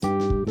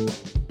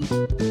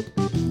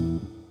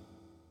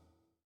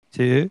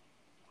Two,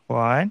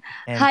 one,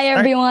 and Hi, start.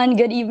 everyone.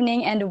 Good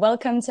evening, and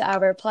welcome to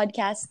our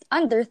podcast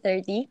Under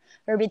 30,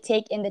 where we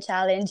take in the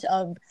challenge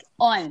of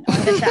on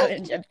the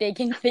challenge of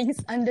taking things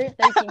under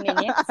 30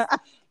 minutes.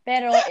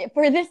 Pero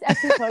for this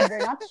episode, we're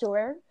not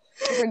sure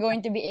if we're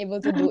going to be able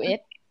to do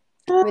it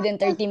within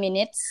 30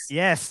 minutes,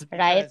 Yes,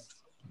 right? because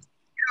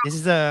this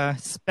is a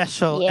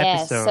special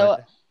Yes. So,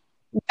 episode.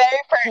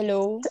 Very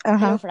hello. first. Hello,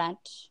 Uh-huh.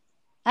 French.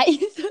 Hi.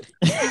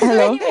 So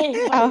Hello.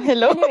 anyway,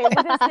 Hello. this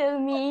is still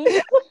me.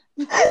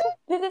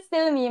 This is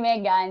still me,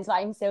 Megan. So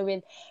I'm still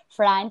with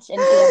Franch and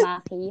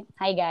Kuya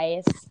Hi,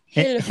 guys.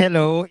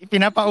 Hello.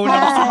 Pinapauna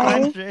ko si Hi.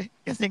 Franch eh.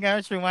 Kasi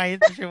nga, she might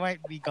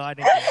be gone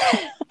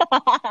again.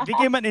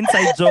 Became an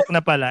inside joke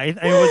na pala.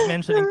 I was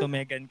mentioning to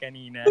Megan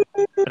kanina,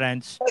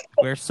 Franch,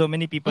 where so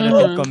many people have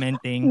been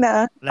commenting,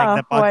 Na.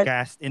 like the What?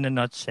 podcast in a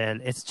nutshell,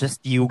 it's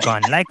just you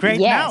gone. Like right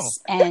now. Yes,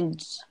 and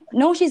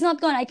no, she's not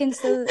gone. I can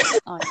still.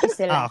 Oh, she's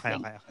still Okay,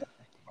 laughing. okay.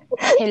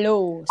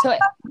 Hello. So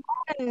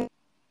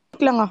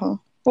Lang ako.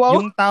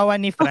 Wow. Yung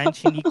tawa ni Franch,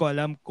 hindi ko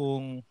alam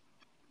kung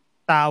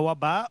tawa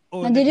ba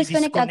o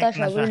nadi-disconnect ata nadi-disconnect siya.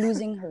 na We're siya.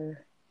 losing her.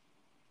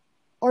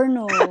 Or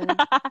no?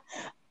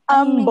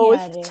 Anong Both.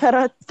 nangyari?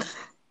 Charot.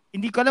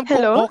 Hindi ko alam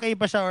Hello? kung okay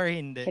pa siya or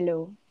hindi.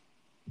 Hello.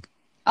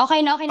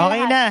 Okay na Okay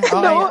lahat. na. Okay.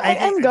 No, I I'm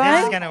think this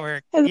is gone. gonna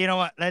work. You know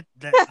what? This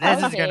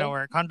is Okay. gonna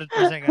work. 100%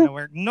 gonna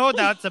work. No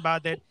doubts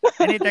about it.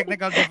 Any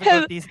technical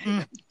difficulties?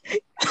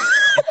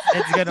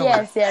 It's gonna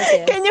work.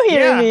 Yes. Can you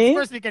hear Yeah, me?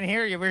 of course we can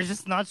hear you. We're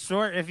just not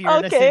sure if you're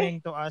Okay.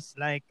 listening to us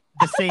like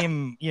the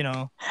same,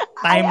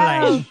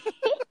 timeline.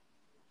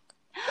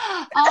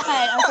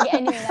 Okay. Sige,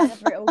 anyway, now that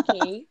we're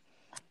okay.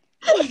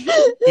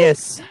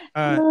 Yes.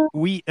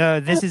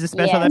 This is a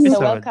special Yes, episode, so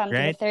welcome to the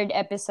right? third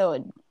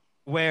episode.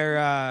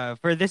 Where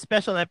for this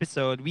special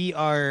episode, we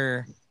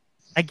are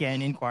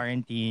again in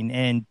quarantine,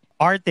 and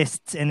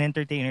artists and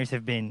entertainers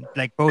have been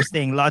like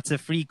posting lots of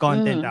free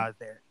content out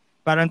there.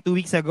 Parang 2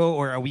 weeks ago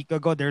or a week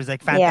ago, there's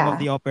like Phantom Yeah. of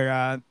the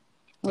Opera.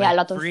 Yeah, a like,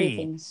 lot of free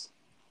things.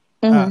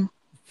 Mhm.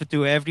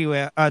 To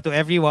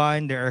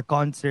everyone, there are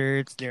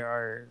concerts, there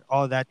are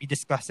all that. We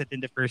discussed it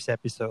in the first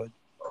episode.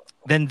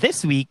 Then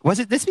this week, was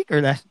it this week or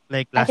last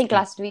I think week?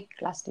 last week.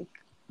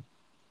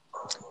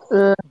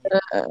 The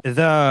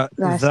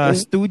Last the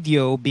week.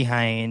 studio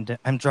behind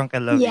I'm Drunk I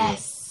Love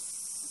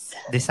Yes.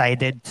 You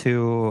decided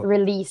to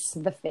Release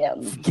the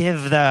film.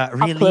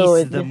 release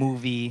Upload. the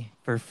movie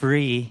for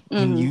free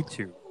in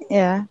YouTube.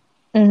 Yeah.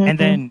 Mhm. And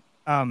then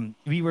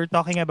we were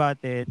talking about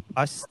it,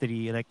 us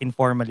three, like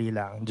informally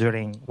lang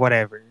during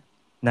whatever.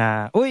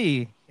 Na,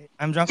 uy,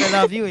 I'm Drunk I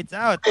Love You, it's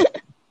out.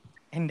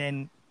 And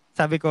then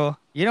sabi ko,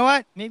 you know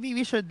what? Maybe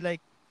we should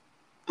like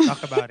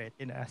talk about it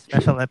in a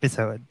special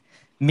episode.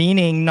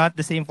 Meaning not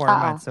the same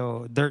format.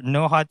 So there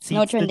no hot seats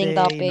No trending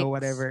today, topics. no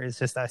whatever. It's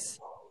just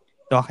us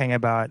talking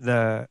about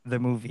the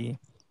movie.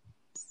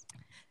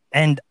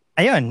 And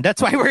ayun,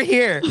 that's why we're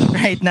here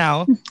right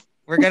now.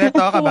 We're gonna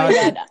talk Oh my about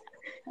it. God.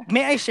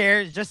 May I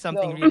share just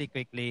something Go. really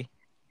quickly?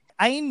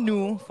 I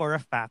knew for a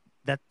fact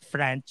that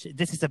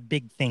this is a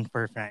big thing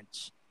for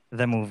French,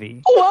 the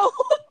movie. Wow.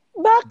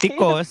 Bakit?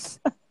 Because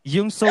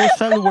yung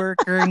social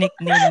worker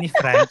nickname ni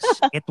French,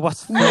 it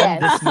was from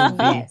this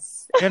movie.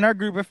 Yes. In our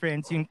group of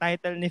friends, yung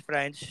title ni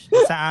French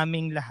sa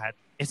aming lahat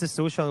is a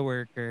social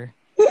worker.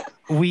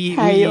 We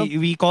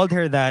called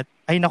her that.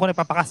 Ay naku,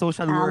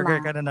 nagpapaka-social Tama. worker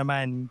ka na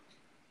naman.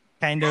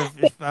 Kind of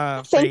Thanks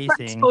for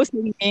phrasing.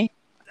 exposing me.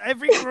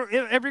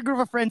 Every group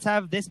of friends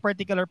have this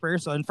particular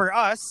person. For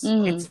us,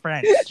 it's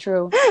French.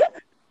 True.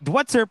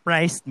 What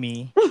surprised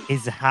me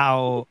is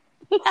how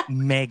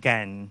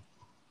Megan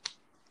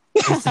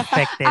is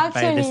affected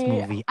by this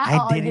movie.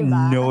 I didn't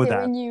diba? know Kasi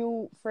that. when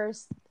you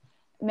first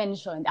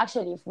mentioned,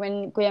 actually,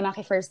 when Kuya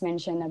Maki first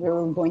mentioned that we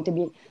were going to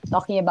be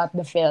talking about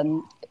the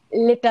film,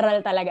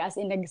 literal talaga, as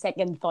in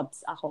nag-second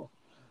thoughts ako.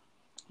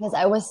 Because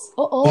I was,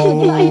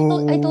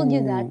 I told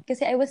you that.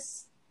 Kasi I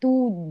was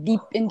too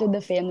deep into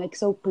the film, like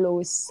so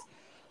close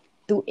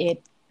to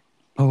it.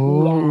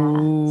 Oh.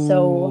 Yeah.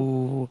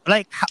 So,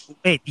 like,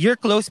 wait, you're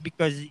close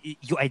because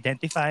you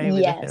identify with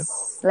the film?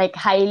 yes. Like,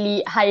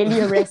 highly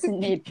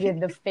resonate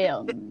with the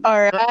film.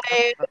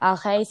 Alright.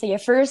 Okay,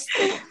 sige. First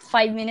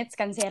 5 minutes,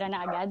 kansera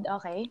na agad.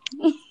 Okay.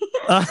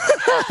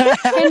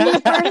 Hindi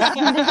first.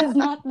 This is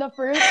not the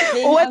first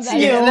thing. What's of the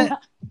new? idea.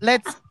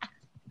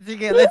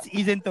 Let's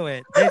ease into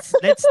it. Let's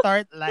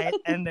start light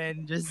and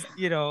then just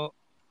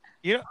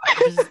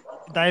just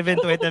dive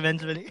into it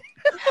eventually.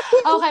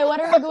 Okay, what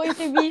are we going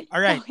to be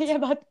All right. talking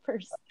about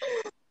first?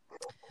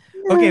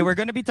 Okay, we're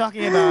gonna be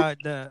talking about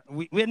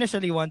we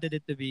initially wanted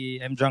it to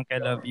be I'm Drunk I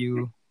Love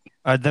You,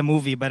 the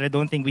movie, but I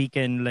don't think we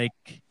can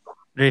like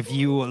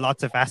review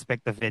lots of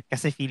aspect of it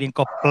kasi feeling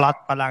ko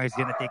plot pa lang is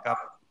gonna take up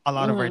a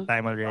lot of our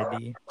time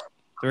already.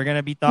 So we're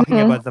gonna be talking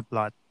about the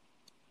plot.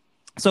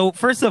 So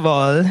first of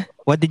all,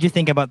 what did you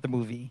think about the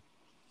movie?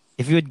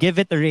 If you would give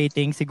it a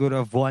rating, siguro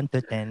of 1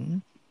 to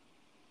 10,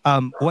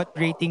 what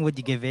rating would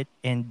you give it?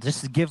 And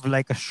just give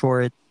like a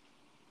short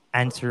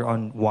answer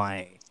on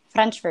why.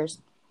 French first.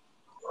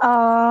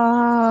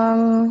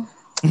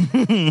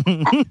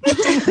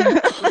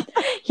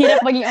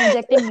 Hirap maging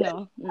objective,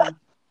 no? Mm.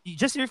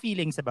 Just your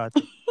feelings about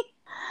it.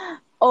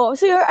 Oh,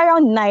 so you're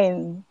around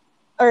 9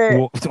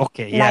 or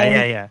Okay, yeah,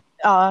 yeah, 9. yeah.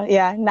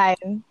 Yeah,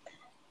 9.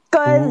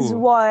 Cause Ooh,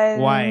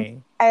 one, why?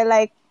 I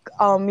like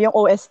yung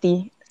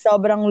OST.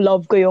 Sobrang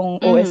love ko yung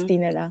Mm-hmm. OST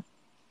nila.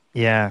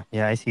 Yeah,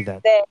 yeah, I see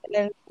that.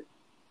 Then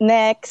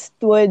next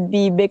would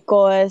be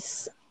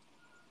because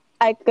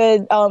I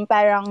could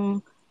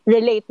parang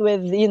relate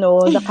with,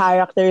 the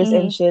characters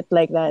and shit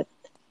like that.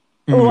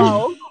 Mm.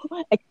 Wow.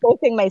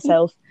 Exposing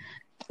myself.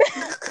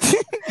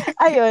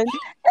 Ayun.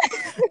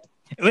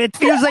 It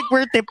feels like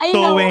we're I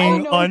know.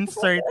 tiptoeing on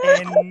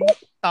certain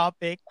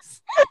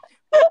topics.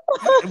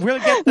 We'll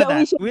get to No, we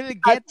that. should We'll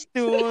get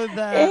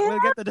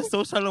to the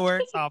social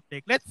work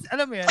topic.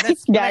 Alam mo yun,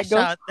 let's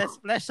Gago.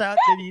 flesh out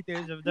the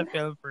details of the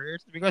film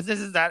first because this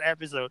is that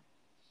episode.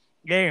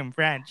 Game,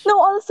 French. No,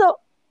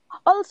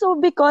 also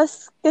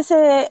because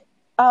kasi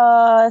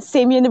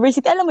same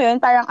university, alam mo yun,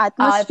 parang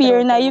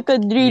atmosphere true, na true. you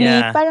could really,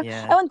 Yeah, parang,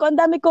 yeah. ewan ko, ang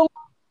dami kong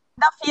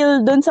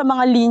na-feel dun sa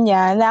mga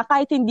linya na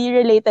kahit hindi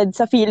related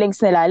sa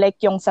feelings nila, like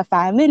yung sa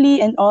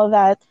family and all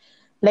that,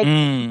 like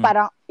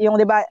parang yung,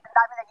 di ba, ang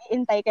dami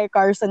nag-iintay kay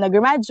Carson na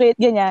graduate,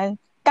 ganyan,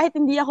 kahit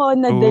hindi ako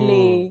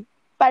na-delay,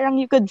 parang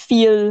you could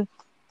feel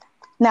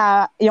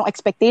na yung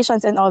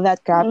expectations and all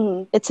that crap,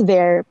 it's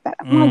there,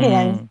 parang mga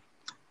ganyan.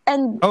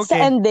 And sa Okay,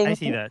 ending, I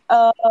see that.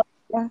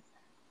 yeah.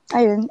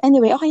 Ayun.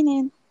 Anyway, okay na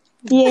yun.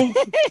 Yeah.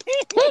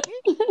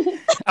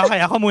 Okay,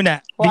 ako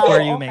muna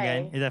before you, okay.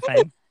 Megan. Is that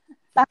fine?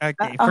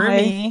 Okay, for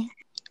Okay. me,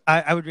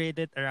 I would rate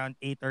it around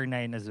 8 or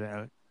 9 as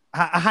well.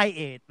 A high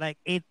 8, like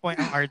 8 point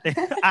ang arte.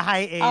 A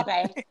high 8.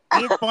 Okay.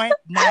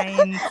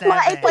 8.97.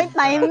 Mga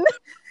 8.9.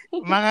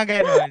 Mga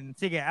ganon.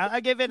 Sige,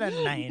 I'll give it a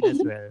 9 as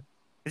well.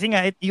 Kasi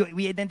nga,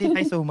 we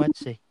identify so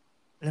much eh.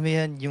 Alam mo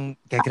yun, yung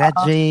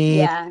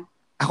gagraduate. Yeah.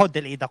 Ako,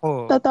 delayed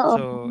ako. Totoo.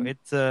 So,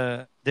 it's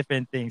a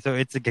different thing. So,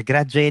 it's a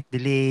gagraduate,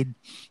 delayed,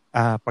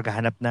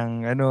 paghahanap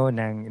ng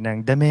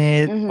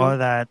damit, all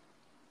that.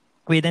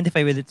 We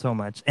identify with it so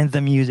much. And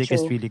the music is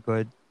True. really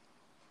good.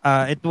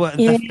 The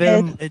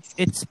film,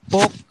 it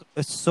spoke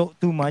so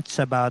too much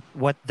about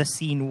what the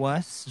scene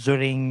was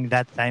during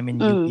that time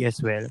in UP as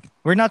well.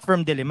 We're not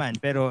from Diliman,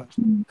 pero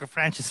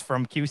French is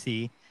from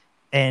QC.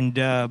 And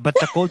but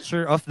the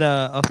culture of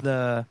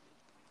the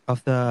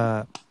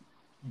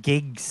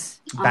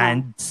gigs,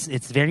 bands,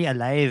 it's very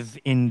alive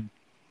in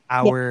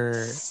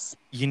our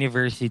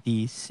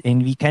universities,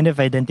 and we kind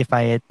of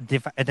identify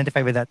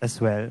with that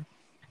as well.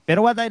 But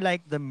what I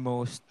like the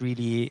most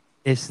really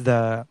is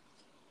the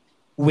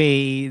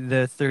way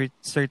the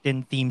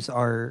certain themes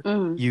are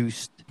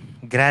used.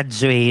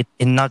 Graduate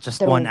in not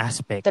just one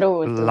aspect,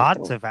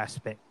 lots of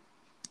aspects.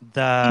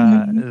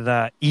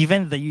 The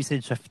even the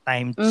usage of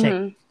time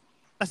check.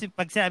 Kasi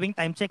pag sinabing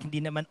time check, hindi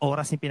naman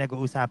oras yung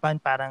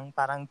pinag-uusapan. Parang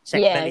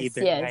check the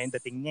later nga yung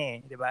dating niya eh.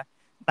 Di ba?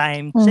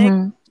 Time check,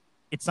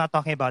 it's not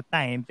talking about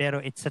time,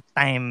 pero it's a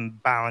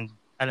time-bound,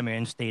 alam mo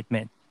yun,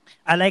 statement.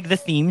 I like the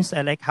themes.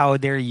 I like how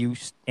they're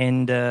used.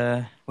 And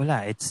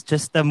it's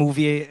just a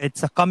movie.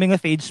 It's a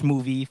coming-of-age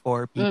movie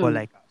for people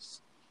like us.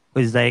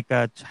 Who's like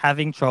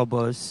having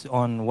troubles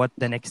on what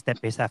the next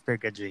step is after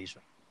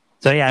graduation.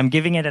 So yeah, I'm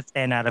giving it a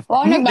 10 out of 10.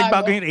 Wow,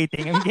 Nagbago yung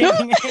rating. I'm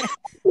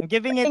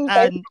giving it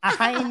a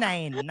high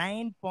 9.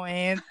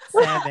 9.7.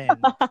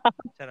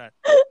 Charot.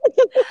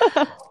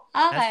 Okay.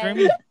 That's for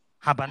me.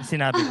 Haba na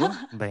sinabi ko.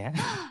 Ano ba yan?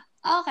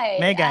 Okay.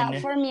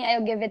 Megan. For me,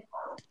 I'll give it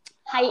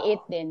high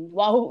 8 din.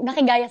 Wow,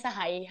 nakigaya sa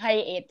high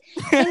 8.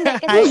 Hindi,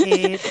 kasi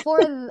High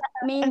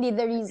 8. mainly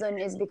the reason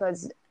is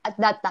because at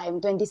that time,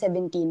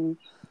 2017,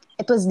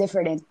 it was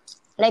different.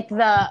 Like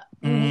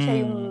hindi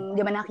siya yung,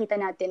 di ba nakita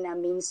natin na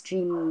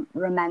mainstream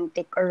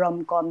romantic or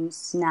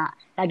rom-coms na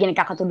lagi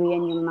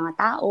nagkakatuluyan yung mga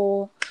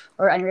tao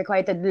or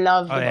unrequited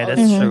love. Oh, yeah, all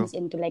that's true.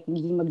 into like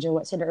giging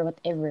magjowa sila or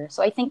whatever.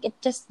 So I think it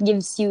just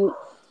gives you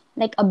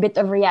like a bit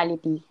of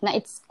reality na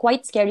it's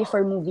quite scary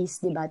for movies,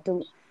 di ba,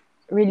 to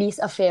release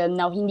a film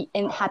now hindi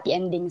happy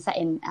ending sa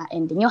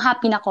ending. Yung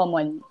happy na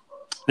common.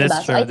 That's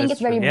diba? true. So I think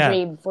it's very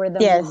brave for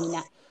the movie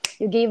na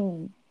you gave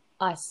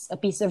us a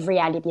piece of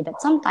reality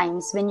that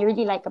sometimes when you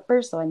really like a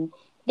person,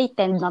 they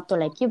tend not to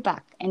like you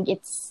back. And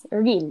it's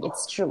real.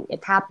 It's true.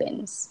 It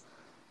happens.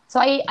 So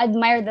I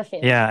admire the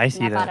film. Yeah, I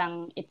see that.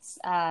 Parang it's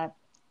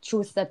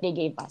truth that they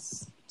gave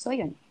us. So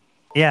yun.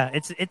 Yeah,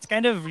 it's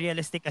kind of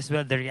realistic as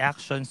well, the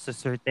reactions to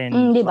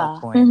certain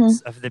diba? plot points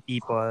of the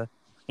people.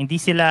 Hindi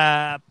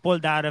sila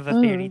pulled out of a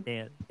fairy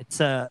tale. It's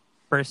a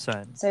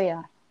person So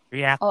yeah.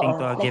 reacting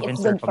to a like, given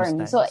it's good for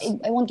me. circumstance. So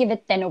I won't give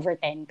it 10 over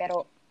 10.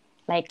 Pero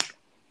like,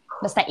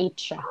 basta 8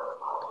 siya.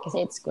 Kasi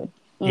it's good.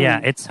 Yeah,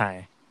 it's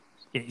high.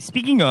 Okay,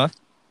 speaking of,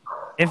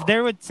 if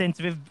there would since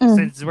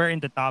we're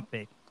in the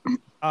topic,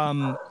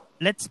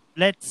 let's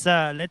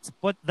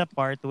put the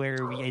part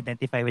where we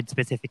identify with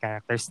specific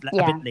characters a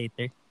bit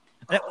later.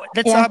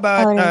 Let's talk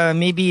about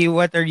maybe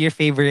what are your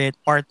favorite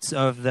parts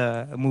of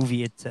the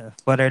movie itself.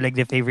 What are like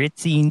the favorite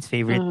scenes,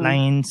 favorite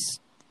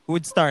lines? Who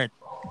would start?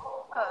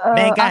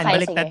 Megan, okay,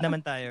 baliktad sige.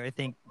 naman tayo. I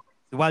think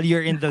while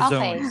you're in the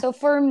zone. Okay, so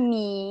for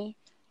me,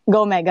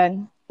 Go,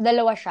 Megan.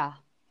 dalawa siya.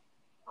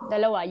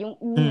 Dalawa. Yung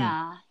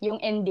una,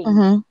 yung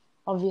ending.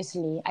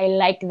 Obviously, I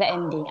like the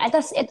ending. At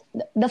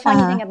the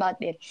funny thing about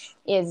it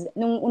is,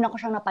 nung una ko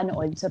siyang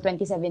napanood, so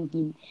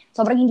 2017,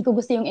 sobrang hindi ko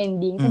gusto yung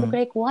ending. Sabi ko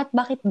like, what?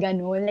 Bakit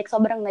ganun? Like,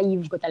 sobrang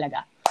naive ko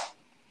talaga.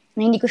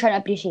 Na hindi ko siya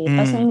na-appreciate.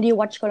 Tapos nung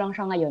rewatch ko lang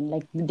siya ngayon,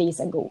 like, days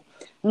ago,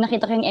 nung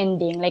nakita ko yung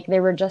ending, like, they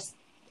were just,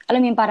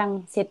 alam mo yung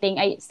parang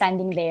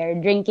standing there,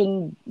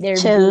 drinking their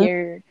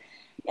beer.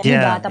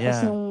 Diba?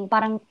 Tapos nung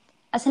parang,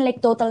 as in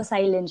like, total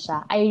silence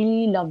siya. I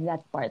really love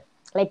that part.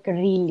 Like,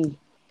 really.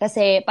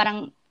 Kasi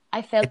parang,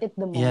 I felt it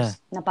the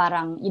most. Na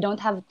parang, you don't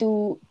have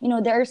to,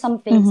 there are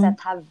some things that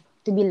have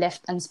to be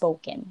left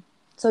unspoken.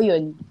 So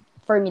yun,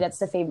 for me,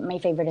 that's my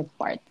favorite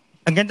part.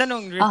 Ang ganda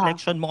nung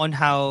reflection mo on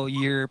how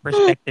your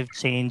perspective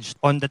changed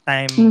on the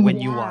time when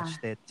you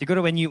watched it.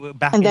 Siguro when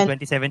back in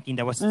 2017,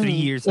 that was 3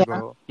 years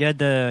ago. You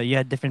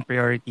had different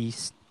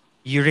priorities.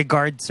 You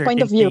regard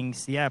certain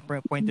things,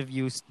 point of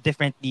views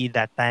differently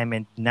that time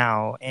and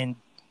now. And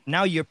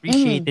now you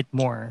appreciate it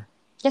more.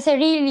 Kasi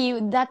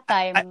really, that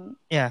time,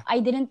 I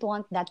didn't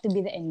want that to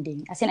be the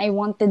ending. As in, I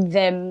wanted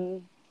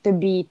them to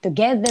be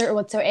together or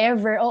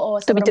whatsoever.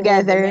 To be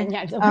together.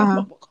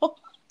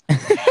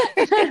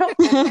 Pero,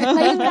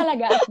 ngayon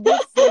talaga, at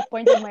this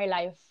point of my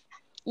life,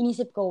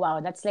 inisip ko, wow,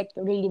 that's like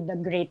really the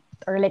great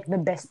or like the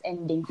best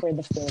ending for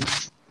the film.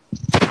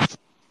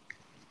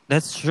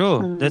 That's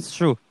true. That's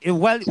true.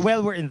 While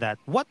we're in that,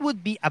 what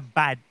would be a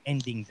bad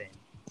ending then?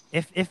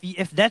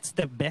 If that's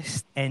the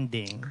best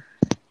ending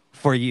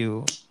for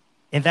you,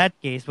 in that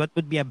case, what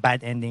would be a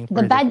bad ending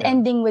for the bad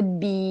ending would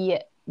be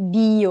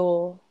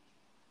Dio,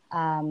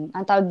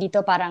 ang tawag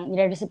dito, parang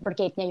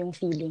nire-reciprocate niya yung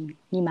feeling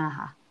ni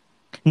Maha.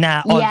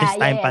 Na all this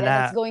time pala.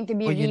 That's going to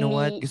be you know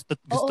what?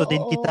 Gusto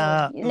din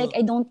kita. Like,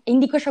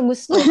 hindi ko siya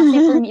gusto kasi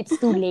for me, it's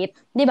too late.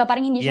 Diba?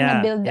 Parang hindi siya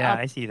na-build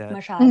up I see that.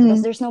 masyado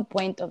because there's no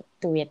point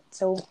to it.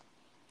 So,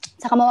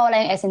 saka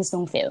mawawala yung essence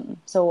ng film.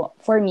 So,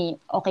 for me,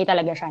 okay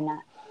talaga siya na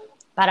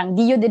parang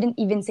Dio didn't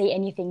even say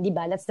anything,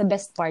 diba? That's the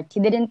best part. He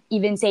didn't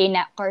even say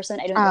na,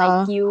 Carson, I don't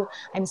like you.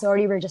 I'm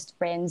sorry, we're just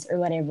friends or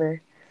whatever.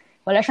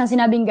 Wala siyang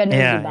sinabing ganun,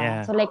 diba?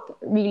 Yeah. So like,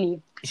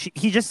 really.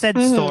 He just said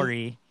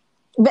sorry.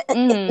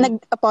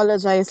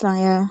 Nag-apologize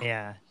lang,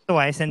 Yeah.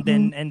 Twice, and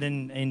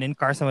then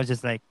Carson was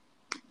just like,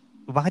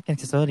 bakit ka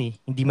nagsasorry?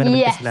 Hindi mo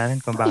naman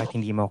kasalanan kung bakit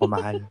hindi mo ako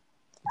mahal.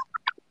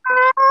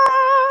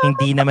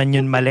 Hindi naman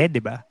yun mali,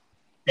 diba?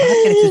 Bakit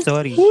ka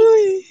nagsasorry?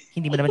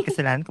 Hindi mo naman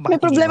kasalanan kung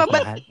bakit hindi mo ako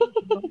mahal.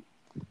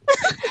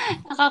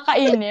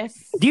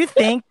 Nakakainis. Do you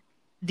think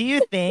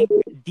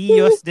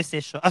Dio's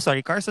decision,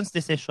 Carson's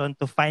decision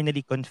to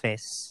finally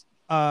confess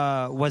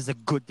was a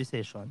good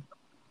decision?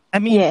 I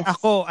mean,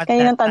 ako at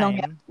that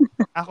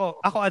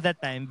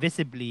time,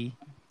 visibly,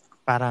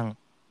 parang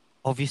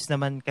obvious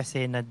naman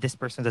kasi na this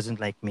person doesn't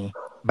like me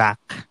back.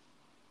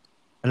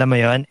 Alam mo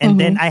yun? And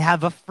then I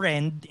have a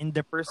friend in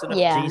the person of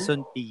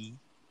Jason P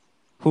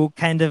who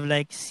kind of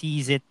like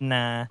sees it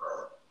na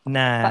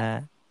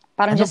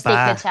parang just take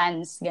the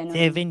chance. Ganun.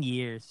 7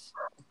 years.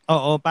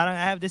 Oo, parang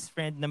I have this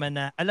friend naman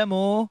na, alam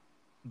mo,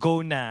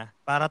 go na,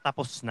 para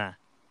tapos na.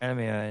 Alam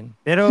mo yun?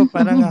 Pero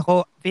parang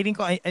ako, feeling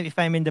ko, if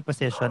I'm in the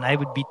position, I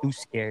would be too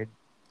scared.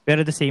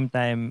 Pero at the same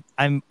time,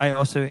 I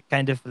also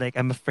kind of like,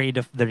 I'm afraid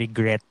of the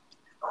regret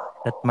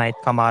that might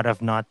come out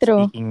of not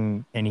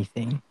speaking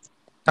anything.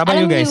 How about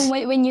you guys?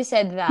 When you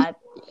said that,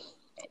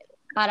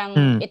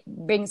 parang it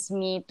brings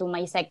me to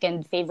my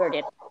second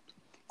favorite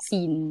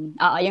scene.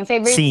 Yung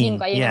favorite scene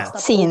ko, yung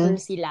nag-stop over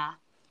sila.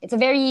 It's a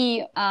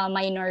very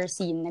minor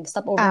scene.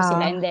 Nag-stop over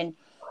sila and then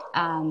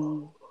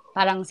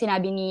parang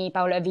sinabi ni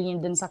Paolo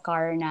Avellino dun sa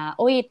car na,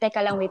 oy,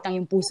 teka lang, wait lang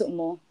yung puso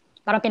mo.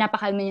 Parang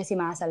pinapakalma niya si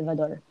Maha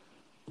Salvador.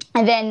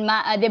 And then,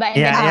 diba? And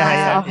then,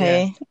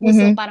 okay.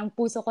 Puso, parang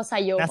puso ko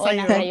sa'yo.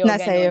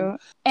 Nasa'yo.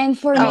 And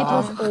for me, it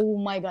was,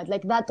 oh my God,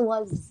 like that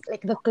was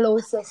like the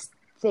closest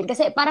thing.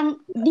 Kasi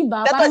parang,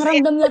 diba? Parang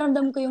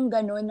ramdam ko yung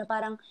ganun na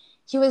parang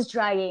she was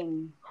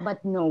trying,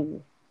 but no.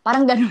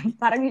 Parang ganun.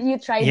 Parang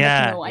you tried,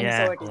 but no. I'm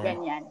sorry.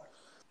 Ganyan.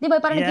 Diba?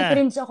 Parang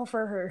nagkikringe ako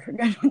for her.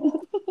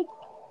 Ganun.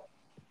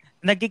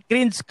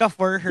 Nagkikringe ka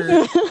for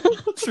her.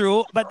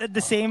 True. But at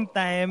the same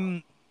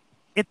time,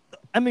 it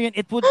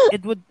would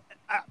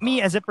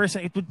me as a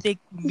person, it would take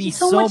me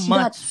so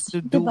much to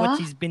do what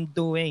she's been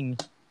doing.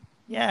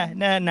 Yeah,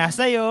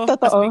 nasa'yo.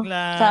 Tapos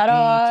bigla,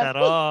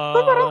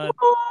 charot.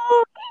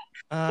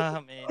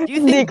 Man. Do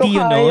you think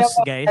Dio knows,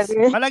 guys?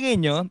 Palagay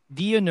nyo,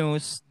 Dio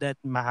knows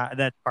that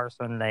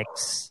Carson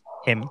likes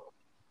him?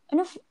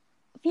 Ano,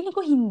 feeling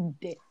ko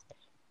hindi.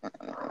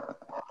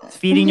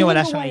 Feeling nyo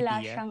wala siyang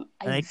idea?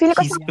 Like,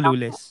 he's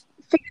clueless.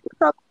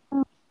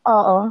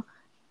 Oo.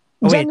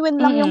 Genuine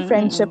lang yung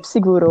friendship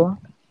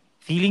siguro.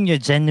 Feeling nyo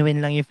genuine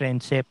lang yung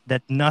friendship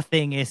that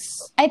nothing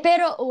is... Ay,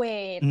 pero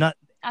wait.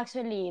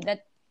 Actually,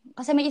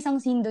 kasi may isang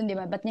scene dun, di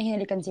ba? Ba't niya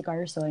hinalikan si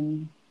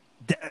Carson?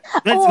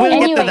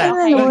 We'll get to that.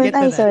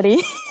 I'm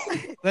sorry.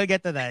 We'll get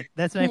to that.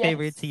 That's my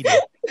favorite scene.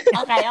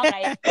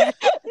 Okay.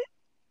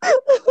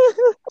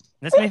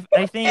 That's I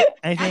think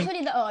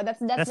actually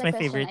that's my the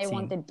favorite question I scene.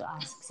 wanted to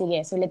ask.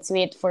 Sige, so let's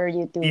wait for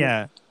you to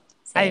say.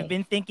 I've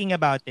been thinking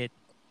about it.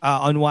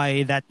 on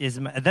why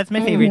that's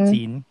my favorite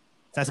scene.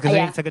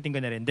 Sagutin ko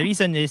na rin. The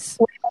reason is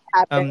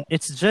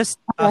it's just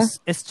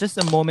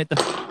a moment of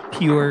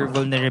pure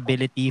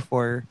vulnerability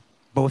for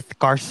both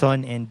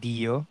Carson and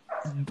Dio.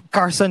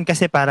 Carson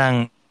kasi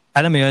parang,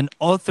 alam mo yun,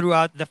 all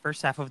throughout the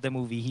first half of the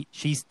movie,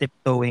 she's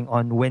tiptoeing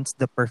on when's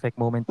the perfect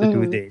moment to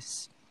do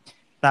this.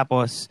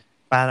 Tapos,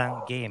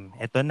 parang game.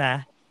 Ito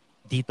na,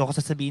 dito ko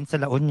sasabihin sa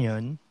La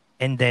Union.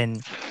 And then,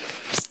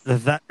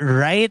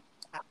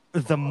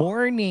 the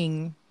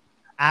morning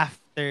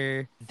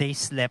after they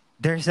slept,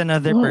 there's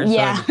another person.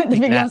 Yeah,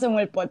 biglang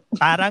sumulpot.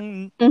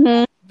 Parang,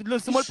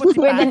 sumulpot si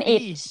With an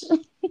Patty. H.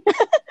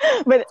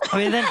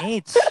 With an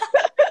H.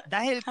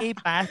 Dahil kay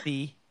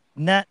Patty,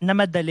 na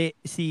madali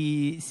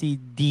si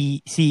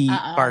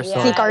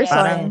Carson. Si Carson.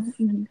 Parang,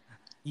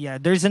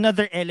 there's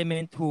another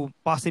element who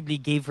possibly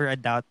gave her a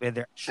doubt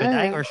whether should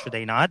I or should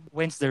I not?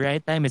 When's the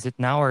right time? Is it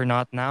now or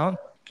not now?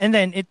 And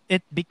then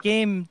it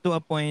became to a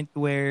point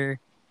where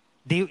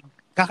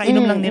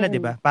kakainom lang nila, 'di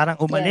ba? Parang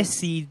umalis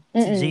si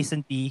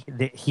Jason P.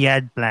 He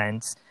had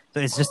plans. So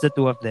it's just the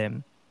two of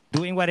them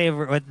doing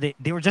whatever.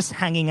 They were just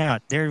hanging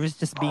out. They were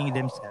just being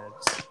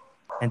themselves.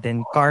 And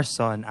then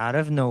Carson, out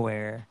of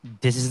nowhere,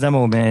 this is the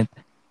moment.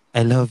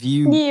 I love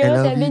you. Dio, I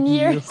love 7 you,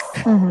 years.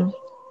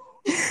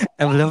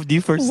 I've loved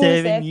you for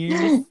 7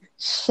 years.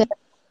 Shit.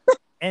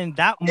 And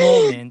that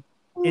moment,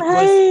 it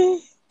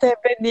was... 7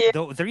 years.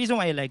 The reason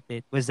why I liked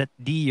it was that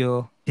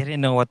Dio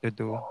didn't know what to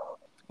do.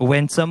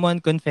 When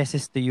someone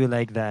confesses to you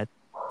like that,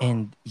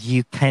 and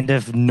you kind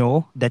of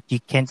know that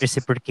you can't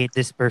reciprocate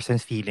this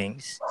person's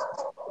feelings,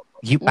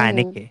 you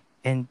panic eh.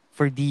 And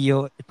for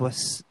Dio, it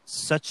was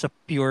such a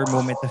pure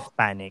moment of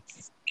panic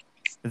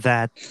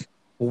that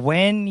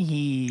when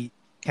he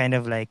kind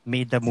of like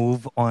made the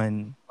move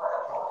on,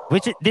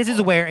 this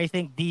is where I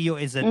think Dio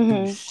is a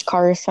douche.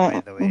 Carson.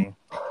 By the way.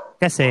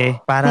 Kasi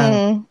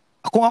parang,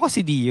 kung ako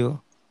si Dio,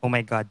 oh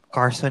my God,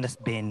 Carson has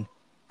been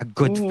a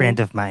good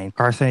friend of mine.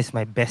 Carson is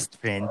my best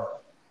friend.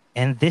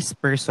 And this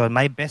person,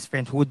 my best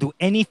friend who would do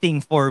anything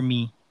for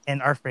me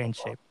and our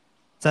friendship,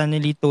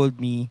 suddenly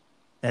told me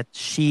that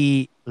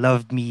she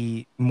loved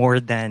me more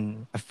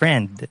than a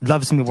friend.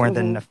 Loves me more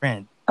than a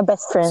friend. A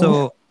best friend.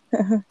 So,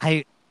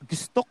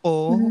 gusto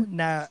ko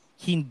na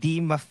hindi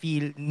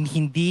ma-feel,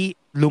 hindi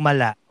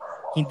lumala,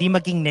 hindi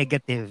maging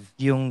negative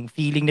yung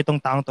feeling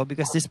nitong taong to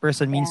because this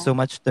person means so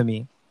much to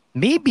me.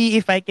 Maybe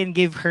if I can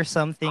give her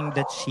something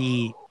that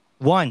she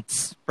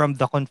wants from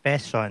the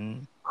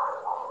confession,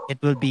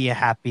 it will be a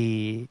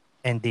happy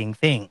ending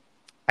thing.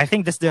 I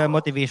think that's the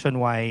motivation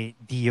why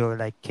Dio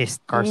like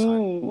kissed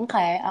Carson.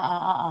 Okay.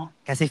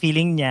 Kasi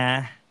feeling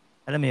niya,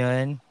 alam mo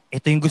yun,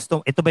 ito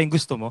ba yung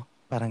gusto mo?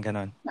 Parang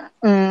ganon.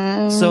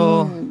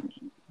 So,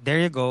 there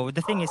you go.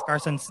 The thing is,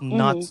 Carson's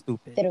not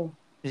stupid. True.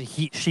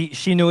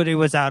 She knew it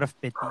was out of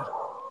pity.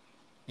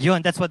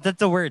 Yun, that's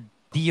the word.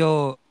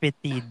 Dio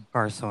pitied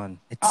Carson.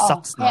 It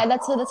sucks na. Yeah,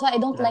 that's why I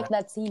don't like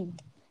that scene.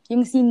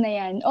 Yung scene na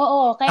yan.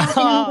 Oo, kaya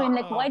tinanong ko yun,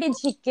 like, why did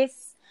he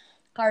kiss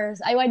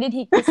Carson? Why did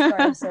he kiss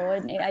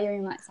Carson? Ayaw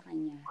yung nga sa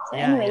kanya. So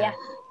anyway,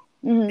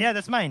 Yeah,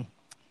 that's mine.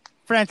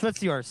 French,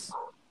 what's yours?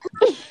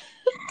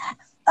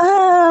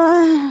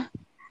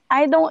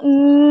 I don't...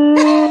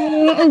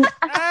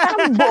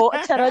 Rambo,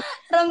 charot.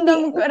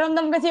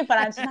 Ramdam ko si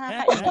Franz,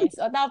 nakakainis.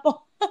 O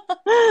tapos...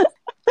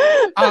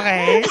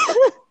 Okay.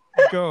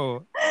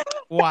 Go.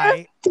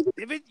 Why?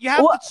 You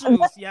have to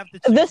choose. You have to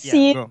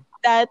choose.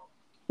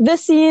 The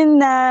scene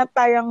na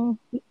parang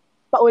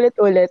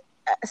paulit-ulit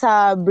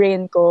sa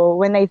brain ko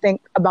when I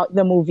think about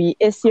the movie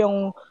is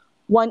yung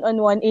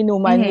one-on-one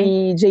inuman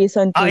ni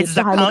Jason P. It's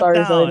the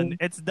countdown.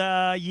 It's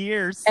the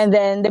years. And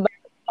then, diba,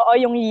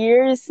 yung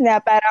years na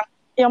parang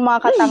yung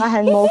mga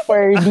katangahan mo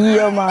for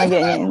Dio, mga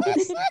ganyan.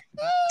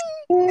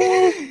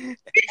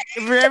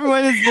 For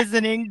everyone who's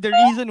listening, the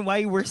reason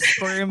why we're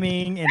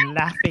squirming and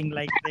laughing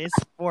like this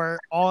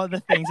for all the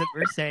things that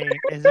we're saying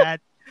is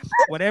that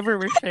whatever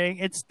we're saying,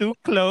 it's too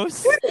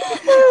close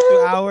to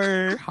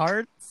our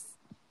hearts,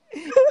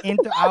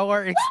 into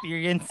our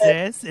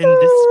experiences in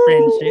this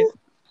friendship.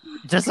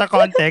 Just a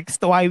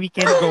context why we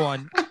can't go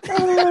on.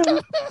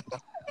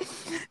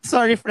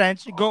 Sorry,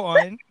 French, go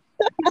on.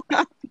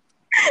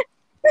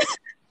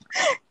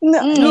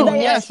 Need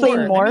I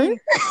explain more?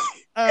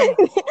 I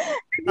mean,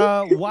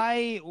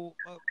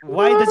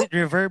 why does it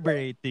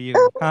reverberate to you?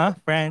 Huh,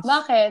 French?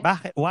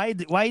 Bakit?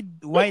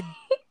 Why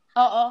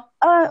Oo.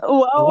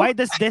 Wow. Why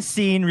does this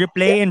scene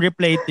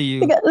replay to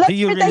you? Do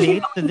you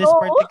relate to this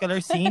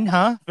particular scene,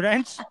 huh?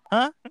 French?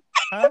 Huh?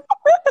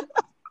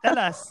 Tell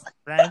us,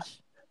 French.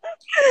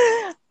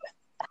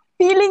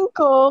 Feeling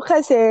ko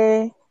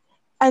kasi,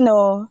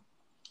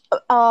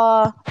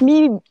 me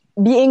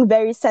being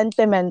very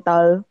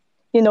sentimental,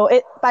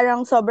 it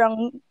parang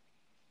sobrang,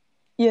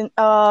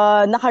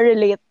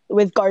 nakarelate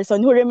with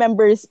Carson who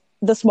remembers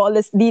the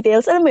smallest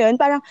details. Alam mo yun,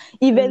 parang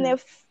even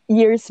if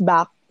years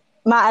back,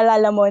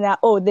 maalala mo na,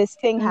 oh, this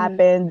thing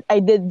happened. I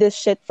did this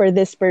shit for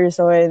this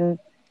person.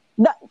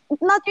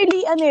 Not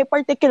really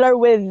particular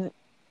with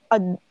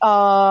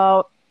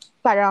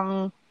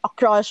parang a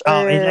crush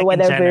or like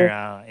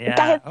whatever. Yeah.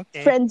 Kahit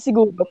Okay. friends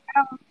siguro.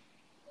 Parang,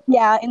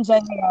 yeah, in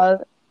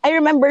general. I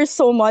remember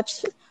so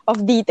much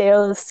of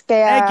details.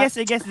 I Kaya,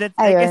 guess that's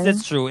ayun.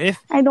 true.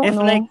 I don't If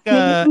like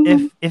know.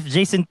 Maybe, if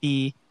Jason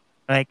T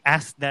like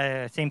asked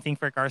the same thing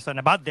for Carson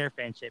about their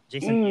friendship,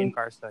 Jason T and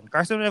Carson.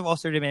 Carson would have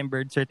also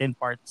remembered certain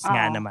parts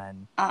nga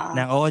naman.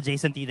 Na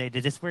Jason T, did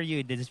this for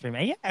you, did this for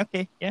me. Yeah,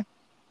 okay. Yeah.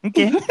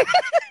 Okay.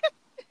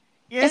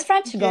 Yeah. Is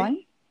French Okay.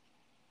 gone?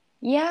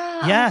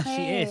 Yeah, Yeah, okay.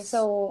 she is.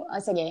 So,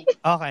 sige.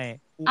 Okay.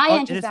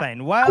 Yan, It she's is back.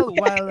 fine. While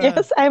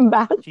yes, I'm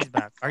back. she's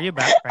back. Are you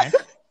back, French?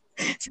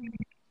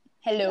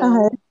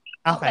 Hello.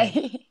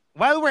 Okay.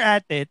 While we're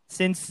at it,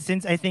 since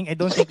I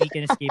don't think we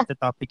can escape the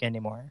topic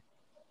anymore.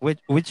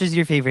 Which is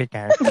your favorite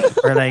character?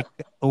 Or like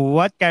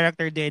what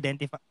character do you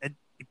identify?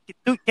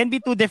 Can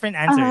be two different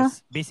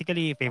answers.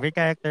 Basically, favorite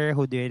character,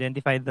 who do you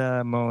identify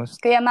the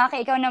most? Kuya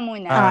Maki, ikaw na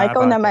muna.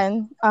 Ikaw about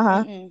naman.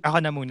 Ako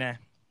na muna.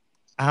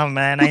 Oh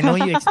man, I know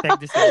you expect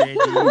this already.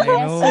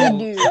 Yes,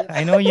 we do.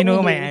 I know you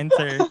know We my do.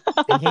 answer.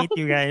 I hate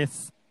you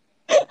guys.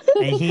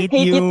 I hate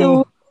Hate you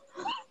too.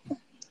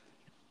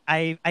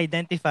 I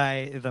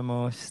identify the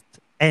most,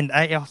 and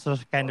I also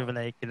kind of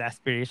like the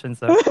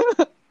aspirations of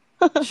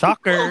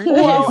Shocker.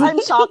 Wow,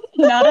 I'm shocked.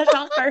 Not a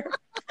shocker.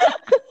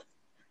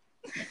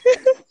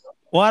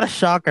 What a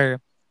shocker!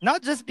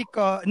 Not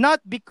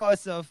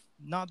because,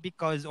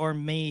 or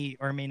may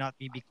not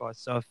be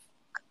because of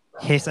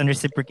his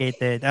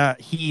unreciprocated,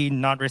 he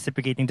not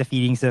reciprocating the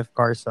feelings of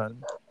Carson,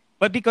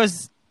 but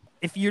because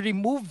if you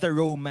remove the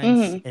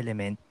romance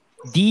element,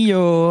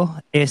 Dio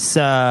is,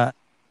 mga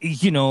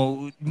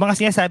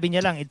sinasabi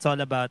niya lang, it's all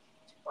about,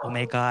 oh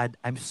my God,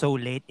 I'm so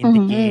late in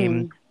the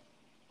game.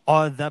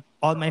 All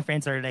my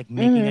friends are like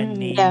making a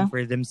name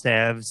for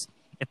themselves.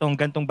 Itong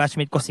gantong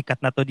batchmate ko,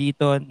 sikat na to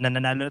dito,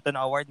 nananalo na to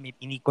ng award, may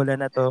pinikula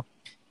na to.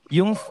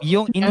 Yung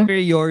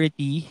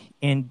inferiority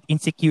and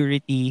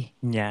insecurity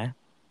niya,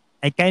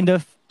 I kind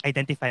of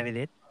identify with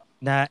it.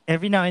 Na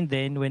every now and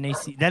then, when I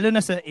see, lalo na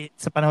sa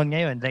panahon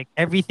ngayon, like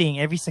everything,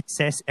 every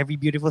success, every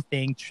beautiful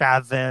thing,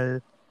 travel,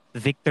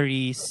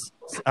 victories,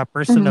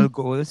 personal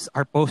goals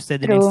are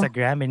posted in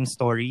Instagram and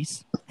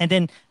stories. And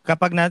then,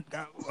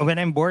 when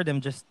I'm bored, I'm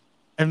just,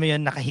 alam mo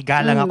yun,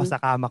 nakahiga lang ako sa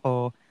kama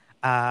ko,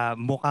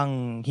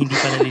 mukhang hindi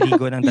pa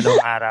naliligo ng 2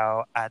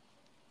 araw at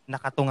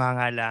nakatunga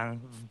nga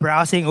lang,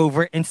 browsing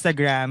over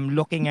Instagram,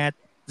 looking at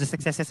the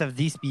successes of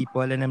these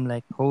people, and I'm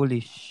like,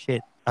 holy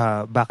shit,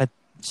 bakit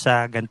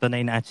siya ganito na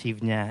ina-achieve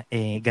niya,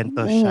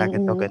 ganito siya,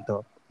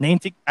 ganito.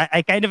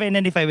 I kind of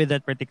identify with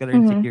that particular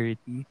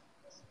insecurity.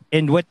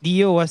 And what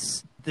Dio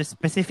was, the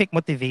specific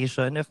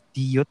motivation of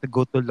Dio to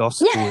go to law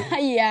school.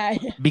 Yeah.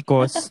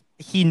 Because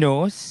he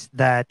knows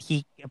that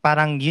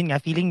parang yun nga,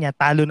 feeling niya,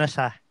 talo na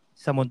siya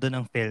sa mundo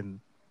ng film.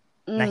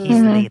 Na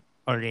he's late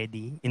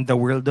already in the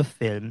world of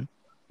film.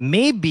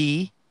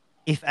 Maybe,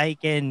 if I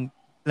can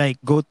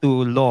like go to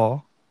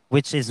law,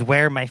 which is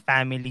where my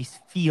family's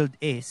field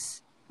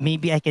is,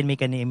 maybe I can make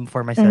a name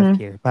for myself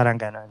here. Parang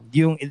ganon.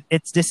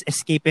 It's this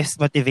escapist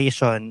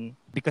motivation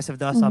because of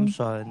the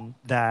assumption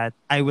that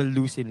I will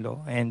lose in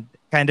law and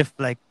kind of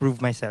like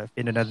prove myself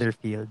in another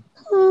field.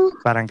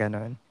 Parang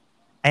ganon.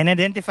 And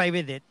identify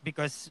with it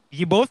because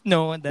you both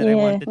know that I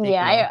want to take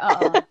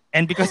law.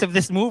 And because of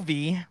this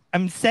movie,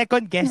 I'm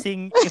second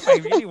guessing if I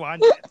really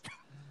want it.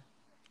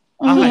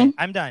 Okay,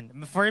 I'm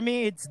done. For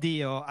me, it's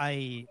Dio.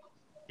 I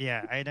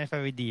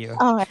identify with Dio.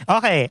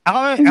 Okay.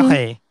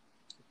 Okay.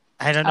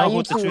 I don't know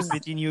who to choose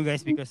between you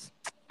guys because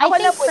I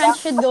think French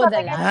should go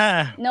the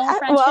last. No,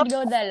 French should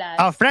go the last.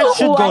 Oh, French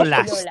should go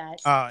last.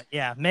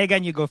 Yeah.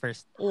 Megan, you go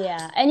first.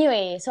 Yeah.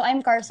 Anyway, so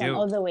I'm Carson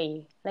all the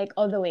way. Like,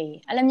 all the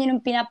way. Alam niyo nung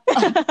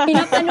pinapanood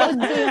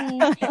ko yung,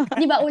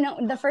 di ba,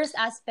 the first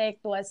aspect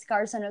was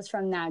Carson was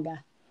from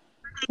Naga.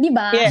 Di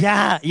ba?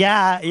 Yeah.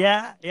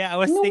 I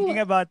was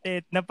thinking about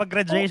it. Na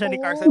pag-graduation ni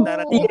Carson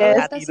darating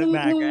ang hati ng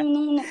Naga.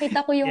 Nung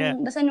nakita ko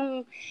yung, basta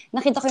nung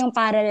nakita ko yung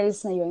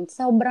parallels na yun,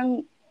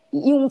 sobrang,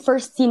 yung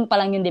first scene pa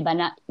lang yun, di ba,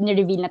 na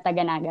ni-reveal na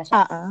taga-Naga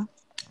siya.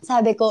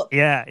 Sabi ko,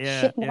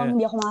 shit, mukhang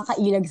hindi ako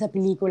makakailag sa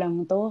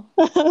pelikulang to.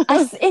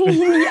 As in,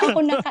 hindi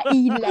ako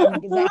nakailag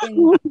the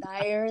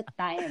entire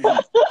time.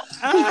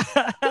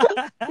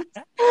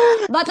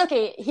 But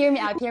okay, hear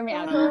me out.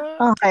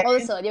 Okay.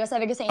 Also, di ba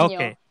sabi ko sa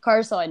inyo,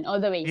 Carson,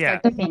 all the way,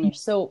 start to finish.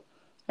 So,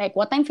 like,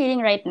 what I'm feeling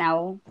right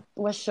now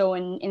was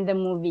shown in the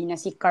movie na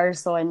si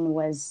Carson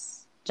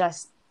was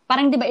just,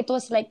 parang di ba, it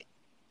was like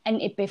an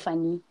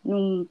epiphany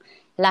nung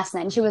last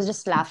night. She was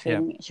just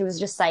laughing. She was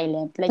just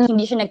silent. Like,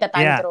 hindi siya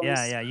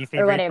nagtatantrums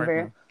or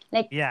whatever. Partner.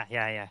 Like,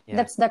 yeah.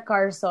 That's the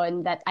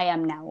Carson that I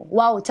am now.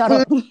 Wow,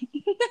 charot.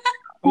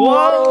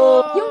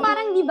 Whoa! Yung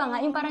parang, di ba nga,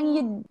 yung parang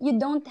you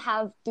don't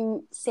have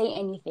to say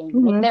anything.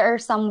 Like, there are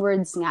some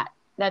words nga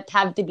that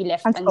have to be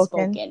left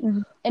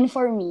unspoken. And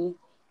for me,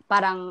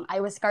 parang,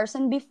 I was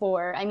Carson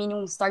before. I mean,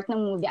 yung start ng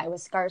movie, I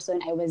was Carson.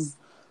 I was,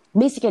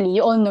 basically,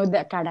 you all know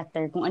the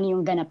character, kung ano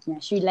yung ganap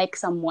niya. She likes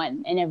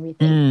someone and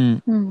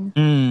everything.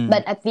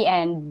 But at the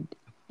end,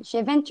 she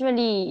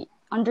eventually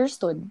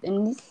understood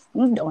and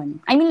moved on.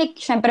 I mean, like,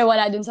 syempre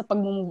wala dun sa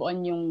pag-move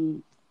on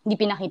yung hindi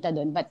pinakita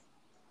dun. But,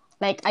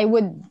 like, I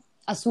would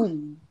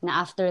assume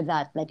na after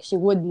that, like, she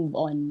would move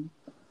on.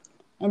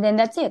 And then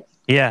that's it.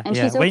 Yeah, And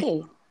yeah. she's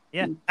okay.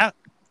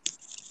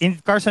 In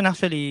Carson,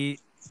 actually,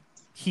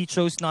 she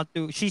chose not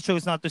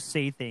to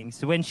say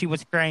things when she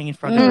was crying in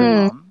front of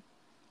her mom.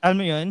 Alam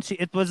mo yun,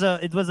 it was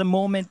a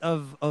moment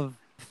of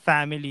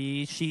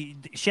family. She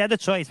had a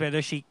choice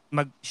whether she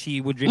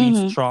would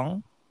remain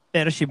strong.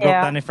 Pero she broke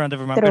down in front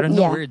of her mom. Pero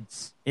no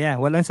words. Yeah,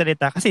 walang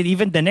salita. Kasi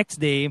even the next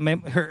day,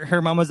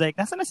 her mom was like,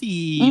 nasa na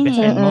si best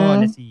friend mo,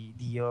 na si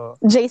Dio.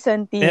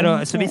 Jason T.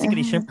 Pero so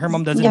basically, her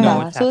mom doesn't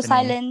know what's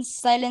happening. So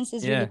silence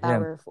is really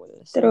powerful.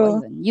 So,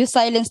 True. you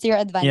silence to your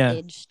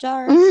advantage.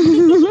 Char.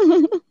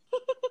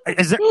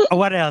 Is there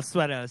what else?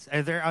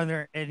 Are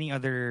there any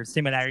other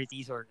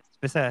similarities or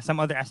some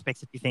other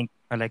aspects that you think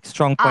are like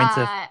strong points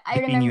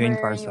between you and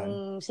Carson? I remember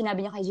yung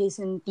sinabi niya kay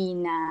Jason T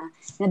na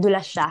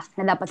nadulas siya,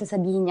 na dapat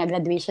sasabihin niya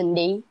graduation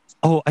day.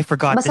 Oh, I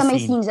forgot basta the scene. Basta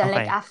may scene dyan,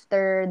 like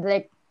after,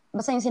 like,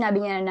 basta yung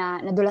sinabi niya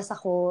na nadulas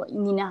ako,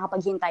 hindi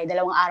nakapaghintay, 2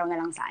 araw na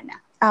lang sana.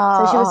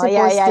 So she was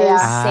supposed to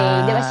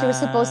say, diba, she was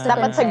supposed to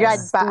dapat sa grad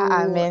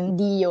pa amin.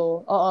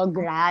 Dio. Oo,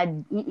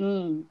 grad.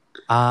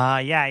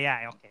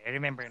 Yeah. Okay, I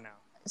remember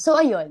now. So,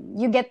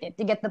 ayun. You get it.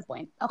 You get the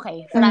point.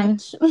 Okay,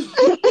 French.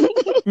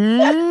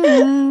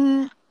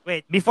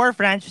 Wait, before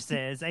French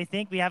says, I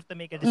think we have to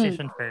make a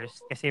decision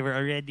first kasi we're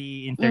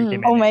already in 30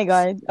 minutes. Oh my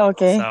God.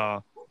 Okay.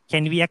 So,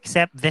 can we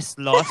accept this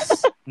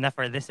loss na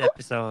for this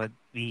episode,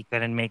 we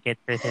couldn't make it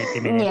for 30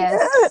 minutes? Yes,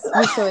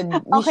 we should.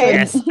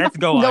 Yes, let's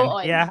go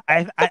on. Yeah,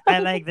 I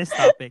like this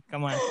topic.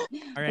 Come on.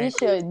 All right. We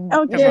should.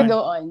 Okay. We should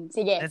go on.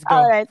 Sige. Let's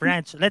go. Alright.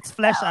 French, let's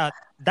flesh out.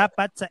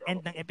 Dapat sa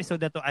end ng episode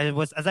na to, as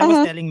I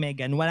was telling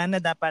Megan, wala na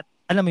dapat,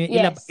 alam mo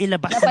yun,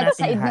 ilabas na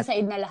natin lahat.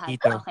 Dapat na lahat.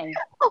 Dito. Okay.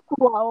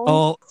 Wow.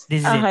 Oh,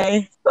 this is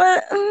it. Well,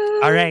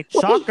 Alright,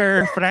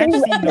 shocker. French,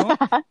 sino?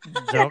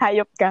 Joke.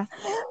 Hayop ka.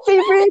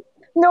 Favorite?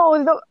 No,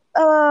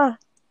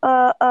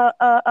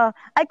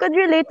 I could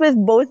relate with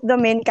both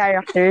the main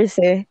characters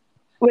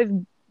with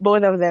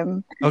both of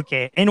them.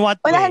 Okay, in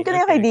what way? Unahan ko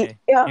na yung kay Dio.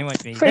 In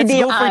what way? For Let's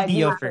Dio. go for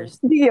Dio first.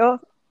 Dio.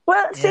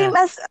 Well, same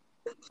as...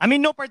 I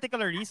mean, no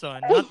particular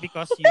reason. Not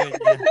because you...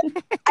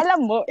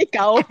 Alam mo,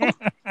 ikaw.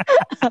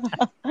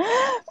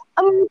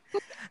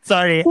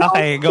 Sorry. No,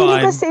 okay, go on.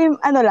 Feeling ko same,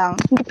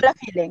 hindi pala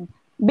feeling.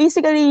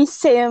 Basically,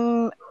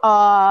 same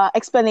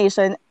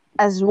explanation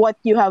as what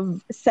you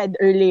have said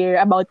earlier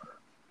about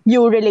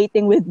you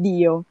relating with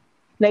Dio.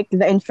 Like,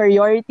 the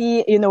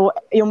inferiority, yung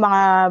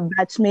mga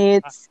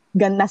batchmates,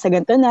 nasa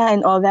ganito na,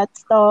 and all that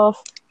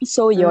stuff.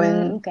 So,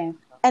 yun. Okay.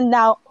 And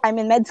now, I'm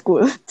in med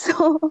school.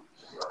 So,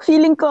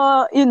 feeling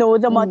ko,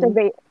 the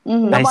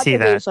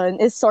motivation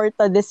is sort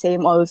of the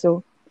same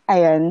also.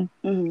 Ayan.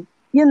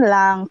 Yun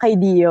lang, kay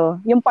Dio.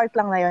 Yung part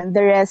lang na yun.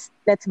 The rest,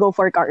 let's go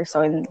for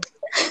Carson.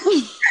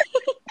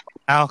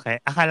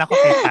 Okay. Akala ko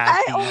kay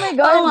Pathy. Oh my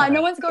God. Oh,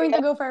 no one's going to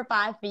go for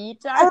Pathy.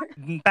 Char.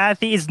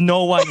 Pathy is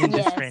no one in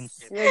this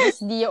friendship. You're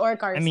just Dio or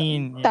Carson. I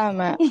mean,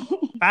 Tama.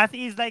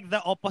 Pathy is like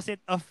the opposite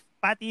of...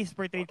 Pathy is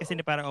portrayed kasi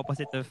na parang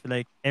opposite of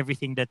like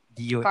everything that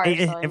Dio...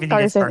 Carson. Everything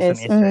Carson that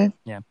Carson is. Right?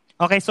 Yeah.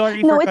 Okay,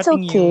 sorry No, for it's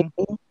cutting okay.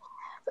 you.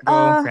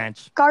 Go,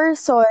 French.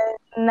 Carson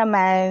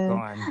naman. Go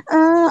on.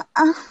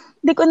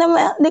 Di ko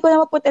na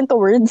ma-put into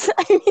words.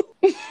 I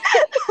mean,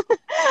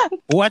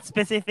 what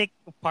specific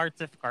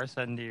parts of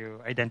Carson do you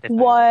identify?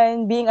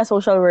 One, being a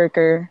social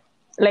worker.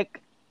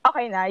 Like,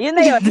 okay na. Yun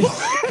na yun.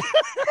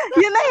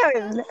 Yun na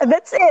yun.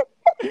 That's it.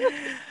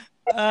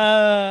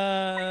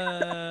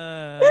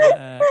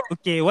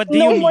 Okay, what do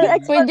you mean?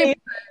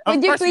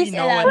 Would you please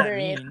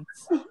elaborate?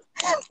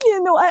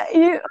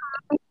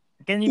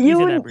 Can you please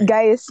elaborate?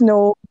 Guys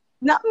know.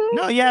 No,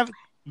 you have...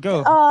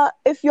 Go.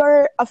 If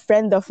you're a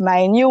friend of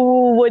mine, you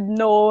would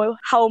know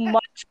how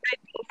much I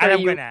do for Alam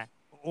you. ko na.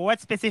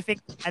 What specific,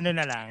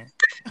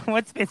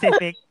 what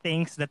specific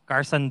things that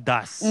Carson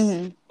does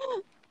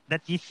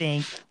that you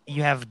think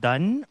you have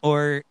done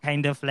or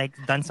kind of like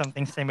done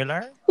something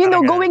similar?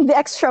 Going the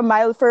extra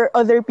mile for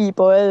other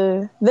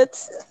people.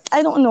 That's,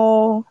 I don't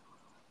know.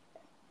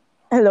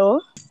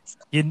 Hello?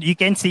 You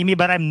can see me,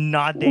 but I'm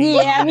nodding.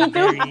 Yeah, me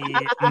too.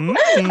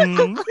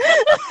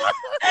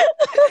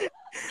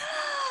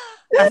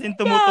 As in,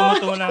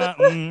 tumutumo na.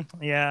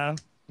 Yeah.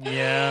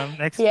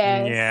 Next.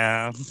 Yes.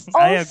 Yeah.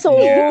 Also,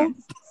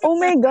 oh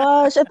my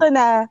gosh, ito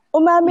na.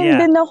 Umamin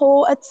din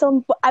ako at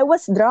some point. I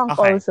was drunk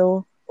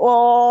also.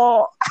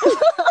 Oh.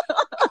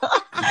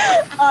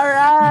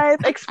 Alright,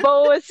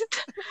 exposed.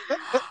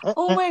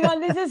 Oh my God,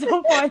 this is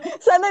so fun.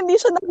 Sana hindi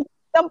siya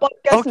ng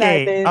podcast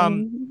natin.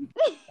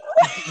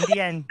 Hindi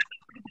yan.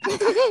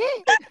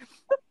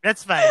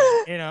 That's fine,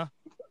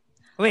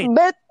 Wait.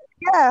 But,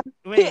 yeah.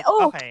 Wait,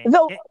 okay.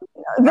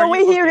 The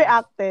way he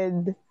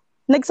reacted,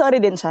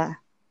 nagsorry din siya.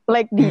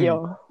 Like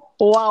Dio.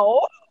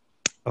 Wow.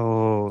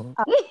 Oh.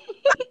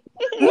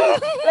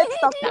 Let's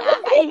stop there.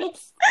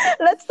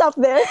 Let's stop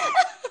there.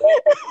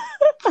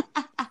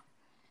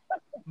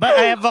 But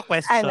I have a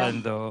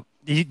question though.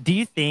 Do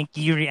you think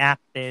you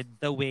reacted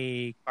the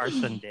way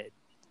Carson did?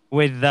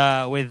 With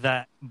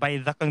by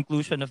the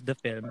conclusion of the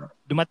film?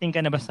 Dumating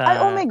ka na ba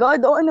sa oh my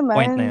God, oo naman.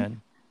 point na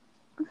yun?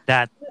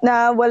 that?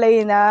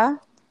 Nawalay na.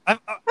 I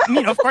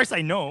mean, of course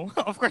I know.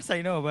 Of course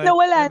I know. But,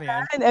 Nawala alam mo na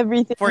yun, and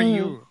everything. for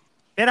you.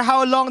 Pero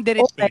how long did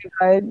it Oh my take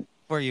God.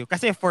 for you?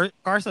 Kasi for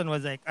Carson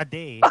was like a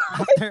day.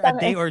 After a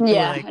day or two,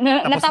 Yeah. like,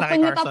 tapos na kay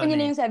Natapon Carson niya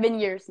na eh. yung 7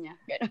 years niya.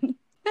 Ganun.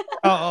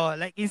 Oo,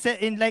 like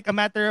in like a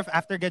matter of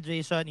after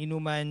graduation,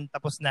 inuman,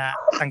 tapos na,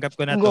 tanggap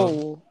ko na to. Go.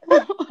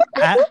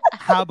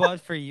 How about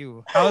for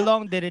you? How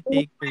long did it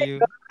take for you?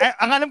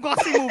 Ang alam ko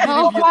kasi movie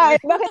Oh, review to Why? eh.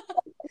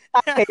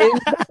 Bakit sa akin?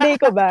 Birthday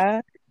ko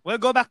ba?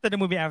 We'll go back to the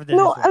movie after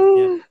No, this one.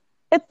 Yeah.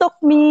 it took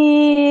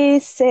me,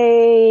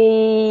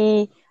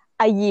 say,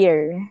 a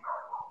year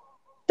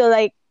to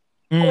like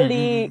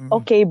fully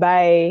okay,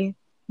 bye.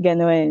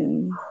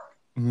 Ganun.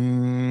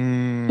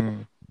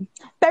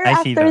 Pero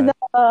I see after that.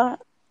 the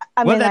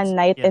Aminan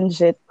night yeah. and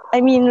shit,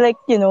 I mean, like,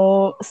 you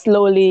know,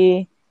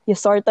 slowly you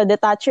sort of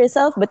detach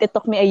yourself, but it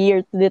took me a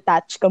year to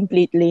detach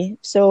completely.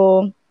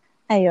 So,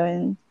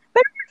 ayun.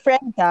 Pero we're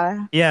friends,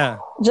 ah. Yeah.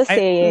 Just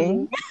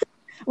saying.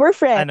 We're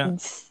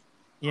friends.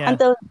 Yeah.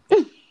 Until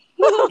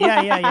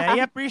yeah. I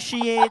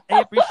appreciate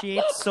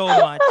so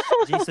much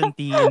Jason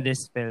T in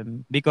this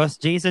film because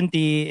Jason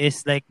T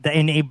is like the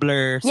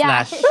enabler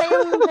Yeah, slash siya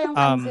yung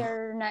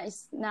cancer na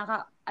is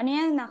ano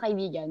yan, na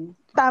kaibigan.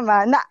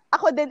 tama. Na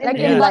ako din Like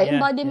in real life.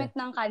 embodiment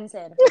ng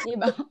cancer, di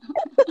ba?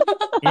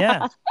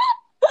 Yeah.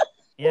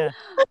 Yeah.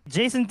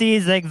 Jason T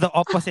is like the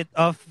opposite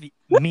of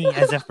me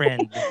as a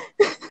friend.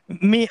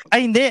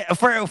 Ay hindi,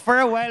 for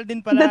a while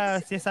din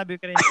pala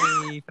sinasabi ko rin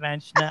kay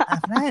French na,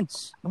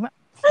 French,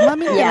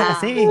 mami ka na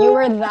kasi. You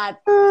were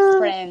that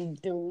friend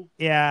too.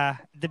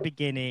 Yeah, the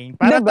beginning.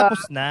 Para Diba?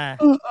 tapos na.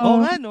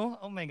 Oo nga no?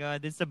 Oh my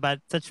God, it's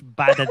such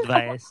bad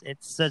advice.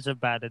 It's such a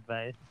bad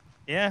advice.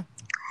 Yeah.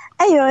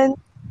 Ayun.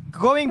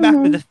 Going back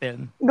to the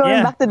film.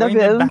 Going back to the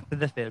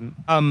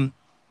film.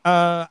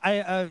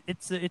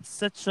 It's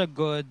such a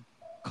good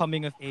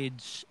coming of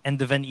age end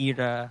of an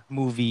era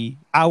movie.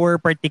 Our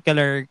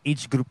particular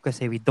age group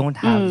kasi we don't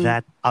have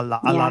that a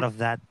lot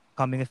of that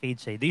coming of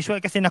age. The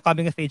usual kasi na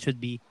coming of age would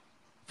be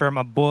from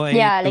a boy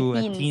to like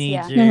a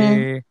teens,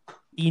 teenager.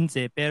 Teens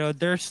pero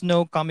there's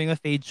no coming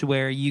of age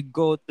where you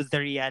go to the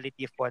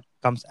reality of what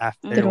comes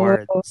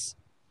afterwards.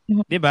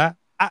 Diba?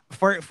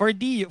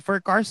 For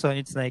Carson,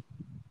 it's like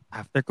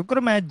after ko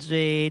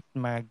graduate,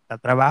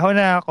 magtatrabaho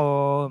na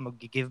ako,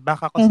 mag-give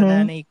back ako sa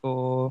nanay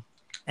ko.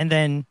 And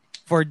then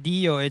for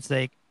Dio, it's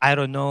like, I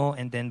don't know.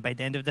 And then by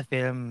the end of the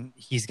film,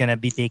 he's gonna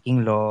be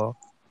taking law.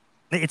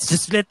 It's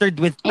just littered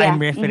with time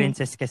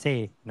references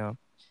kasi, no?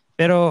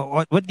 Pero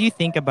what do you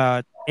think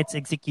about its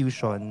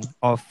execution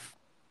of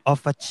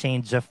a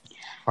change of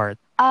heart?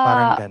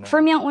 Parang ganun.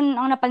 For me,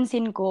 ang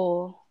napansin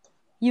ko,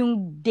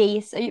 yung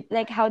days,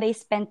 like how they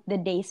spent the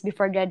days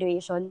before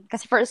graduation.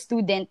 Kasi for a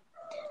student,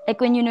 like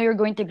when you know you're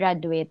going to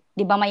graduate,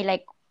 di ba may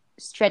like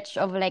stretch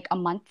of like a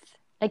month?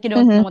 Like you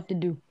don't know what to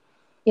do.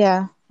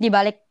 Yeah. Di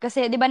ba? Like,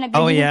 kasi di ba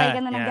naghihintay ka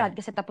na ng grad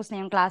kasi tapos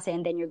na yung klase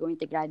and then you're going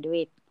to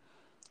graduate.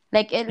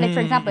 Like for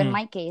example, in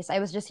my case, I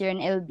was just here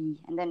in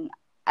LB and then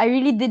I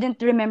really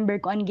didn't remember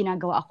kung ano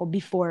ginagawa ako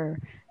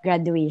before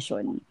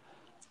graduation.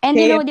 And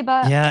you know, di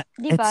ba?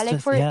 Di ba?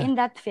 Like in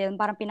that film,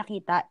 parang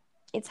pinakita,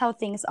 it's how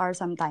things are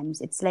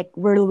sometimes. It's like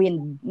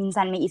whirlwind.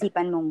 Minsan may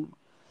isipan mong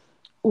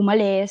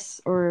umalis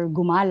or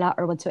gumala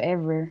or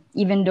whatsoever.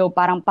 Even though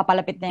parang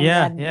papalapit na yung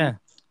grad. Yeah.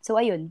 So,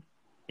 ayun.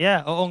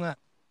 Yeah, oo nga.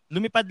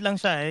 Lumipad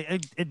lang siya.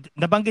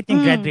 Nabanggit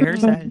yung grad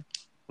rehearsal,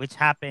 which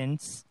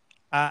happens.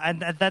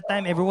 And at that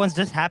time, everyone's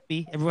just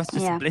happy. Everyone's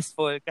just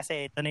blissful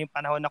kasi ito na yung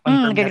panahon na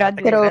confirm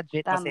na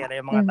graduate. Masaya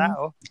yung mga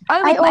tao.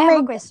 I have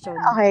a question.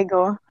 Okay,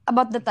 go.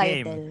 About the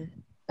title.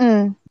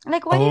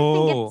 Like, why do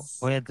you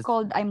think it's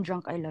called I'm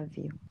Drunk, I Love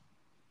You?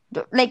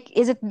 Like,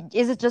 is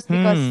it just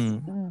because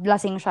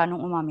lasing siya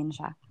nung umamin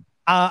siya?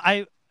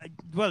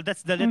 Well,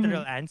 that's the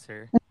literal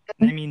answer.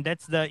 I mean,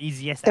 that's the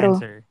easiest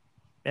answer.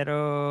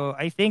 Pero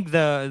I think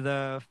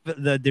the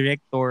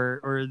director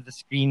or the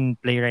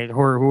screenplay writer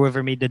or whoever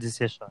made the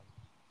decision.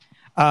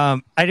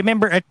 I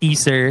remember a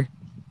teaser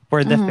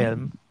for the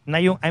film na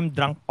yung I'm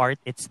drunk part,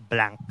 it's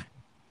blank.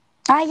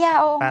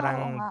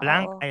 Parang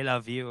blank, I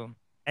love you.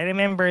 I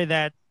remember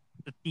that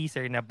the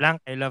teaser na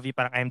blank, I love you.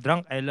 Parang I'm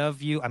drunk, I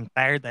love you. I'm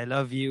tired, I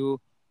love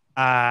you.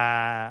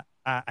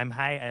 I'm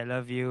high, I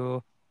love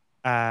you.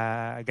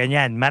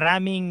 Ganyan.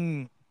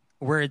 Maraming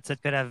words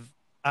that could have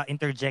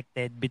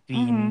interjected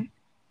between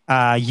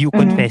you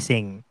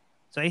confessing.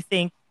 So I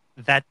think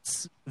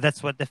that's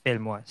what the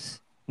film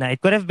was. Now, it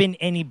could have been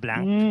any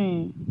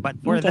blank, but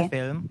for the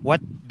film,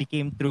 what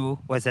became true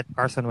was that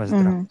Carson was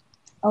drunk.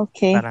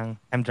 Okay. Parang,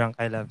 I'm drunk,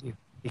 I love you.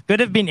 It could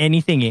have been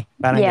anything eh.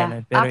 Parang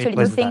ganun. Pero actually, it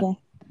was to think,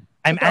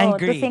 I'm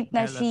angry. To think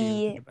na I love she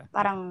you, diba?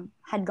 Parang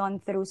had gone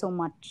through so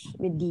much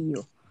with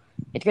Dio.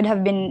 It could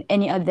have been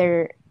any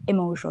other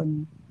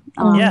emotion.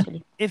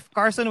 Actually. If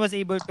Carson was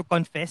able to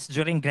confess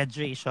during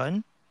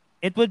graduation,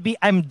 it would be,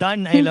 I'm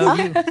done, I love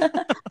you.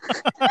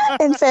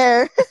 And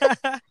fair.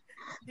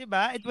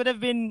 Diba? It would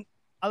have been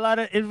a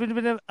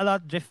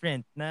lot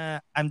different. Na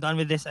I'm done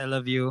with this, I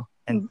love you,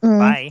 and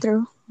bye.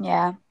 True.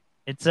 Yeah.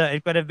 It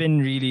could have been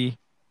really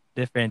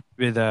different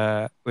with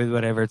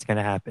whatever it's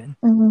gonna happen.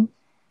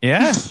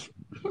 Yeah.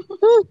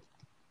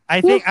 I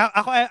think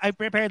I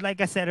prepared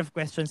like a set of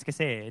questions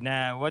kasi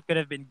na what could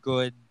have been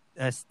good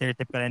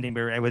stereotypical ending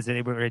where I was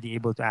already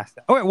able to ask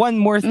that. Oh, one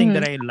more thing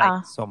that I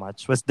liked so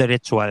much was the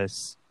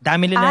rituals.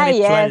 Dami nila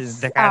ritual,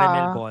 yes. the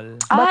caramel ball.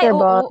 Ay,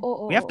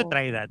 Butterball. We have to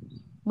try that. Ang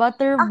hirap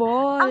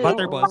Butterball.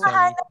 Butterball,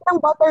 sorry. makahanap ng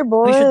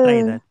butterball. We should try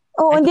that.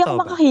 Oo, Ay, hindi ako totoo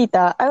ba?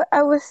 makakita.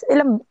 I was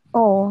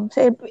sa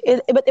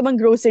iba't ibang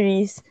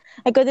groceries.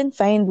 I couldn't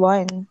find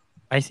one.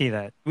 I see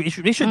that. We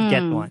should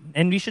get one.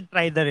 And we should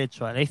try the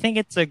ritual. I think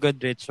it's a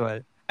good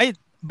ritual. Ay,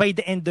 by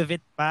the end of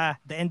it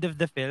pa, the end of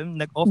the film,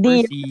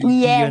 nag-offer si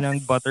Dio ng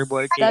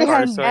butterball kay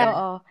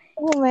Carson.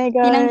 Oh my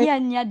God.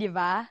 Tinanggihan niya, di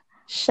ba?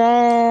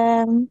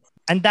 Sham.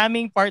 Ang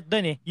daming part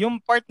doon eh. Yung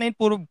part na yun,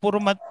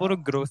 puro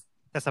growth.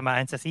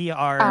 Kasamaan sa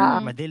CR,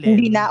 madilim.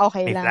 Hindi na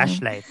okay may lang.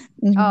 flashlight.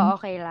 Oh,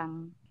 okay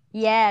lang.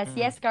 Yes,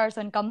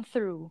 Carson, come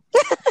through.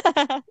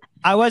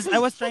 I was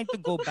trying to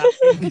go back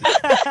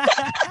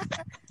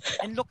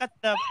and look at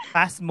the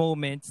past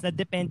moments na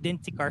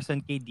dependent si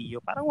Carson kay Dio.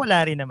 Parang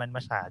wala rin naman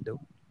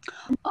masyado.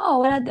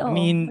 Wala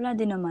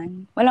din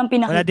naman. Walang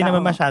pinakita. Wala din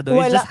naman masyado.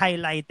 It's just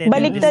highlighted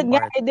Baliktad in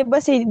this nga, part. di ba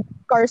si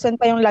Carson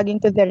pa yung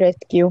laging to the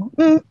rescue?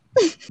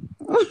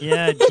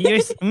 Yeah,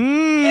 cheers.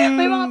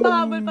 May mga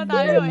pahabol pa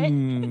tayo eh.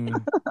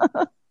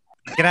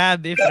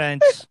 Grabe,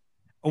 French.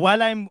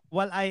 While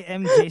I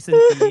am Jason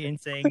T in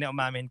saying na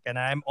umamin ka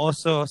na, I'm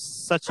also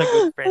such a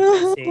good friend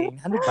in saying,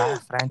 ano ba,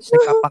 French?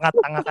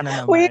 Nagpapakatanga ka na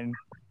naman. Wait,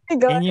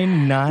 Can you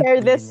not share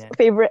this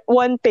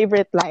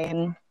favorite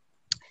line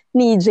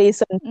ni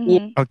Jason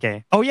T.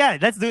 Okay. Oh yeah,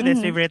 let's do this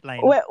favorite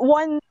line. Well,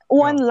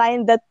 one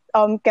line that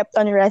kept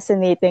on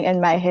resonating in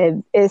my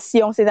head is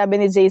yung sinabi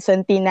ni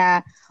Jason T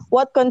na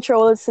what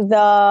controls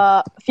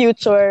the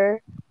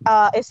future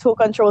is who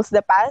controls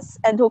the past,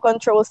 and who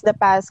controls the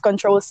past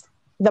controls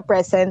the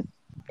present.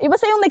 Iba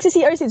sa yung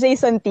nagsi-CR si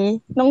Jason T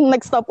nung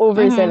nag-stop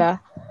over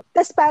sila.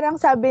 Tapos parang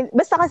sabi,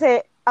 basta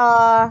kasi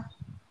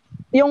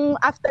yung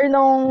after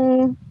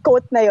nung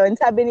quote na yon,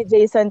 sabi ni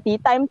Jason T,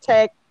 time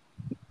check,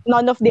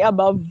 none of the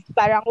above.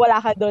 Parang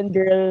wala ka doon,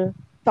 girl.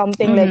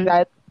 Something like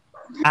that.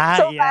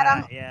 So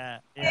parang,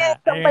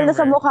 kapal na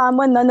sa mukha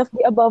mo, none of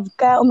the above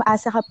ka,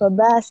 umaasa ka pa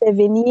ba? 7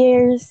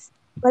 years.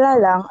 Wala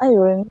lang,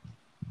 ayun.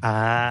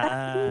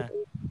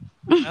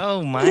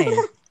 Oh my.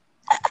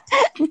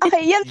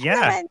 Okay, yan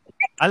naman.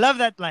 I love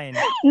that line.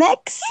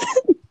 Next.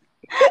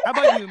 How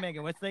about you,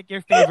 Megan? What's like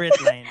your favorite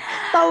line?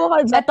 Tawa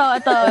ka dyan.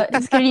 Ito,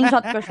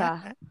 screenshot ko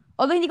siya.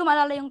 Although hindi ko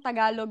maalala yung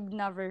Tagalog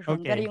na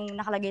version, pero yung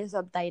nakalagay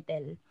sa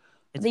subtitle.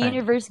 It's the fine.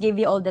 universe gave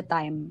you all the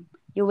time.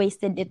 You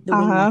wasted it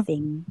doing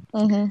nothing.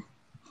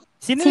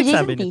 Sino Si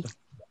nagsabi Jason T. nito?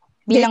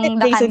 Bilang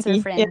the Jason cancer T.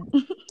 friend.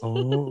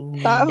 Oh.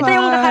 Tama. Ito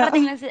yung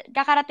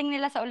kakarating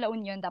nila sa La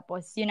Union.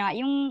 Tapos, yun na,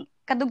 yung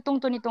kadugtong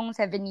to nitong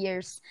 7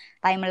 years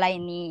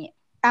timeline ni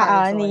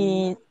Carson.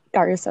 Ni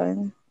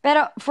Carson.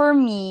 Pero for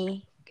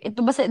me,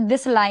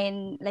 this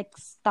line like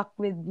stuck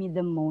with me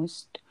the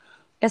most.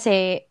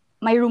 Kasi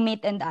my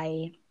roommate and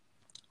I,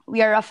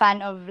 we are a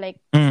fan of like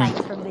signs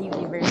from the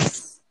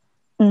universe.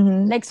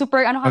 Like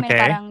super kami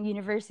parang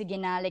universe, sige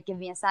na, like give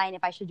me a sign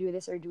if I should do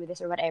this or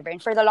whatever.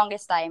 And for the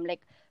longest time, like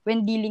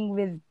when dealing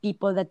with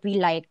people that we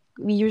like,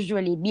 we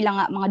usually bilang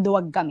nga mga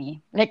duwag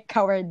kami, like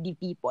cowardly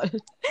people.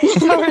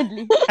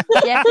 Cowardly.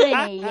 Yes,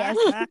 Renee, yes.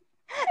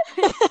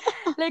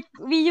 Like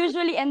we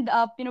usually end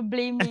up,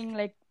 blaming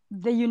like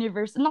the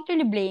universe. Not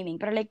really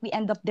blaming, pero like we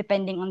end up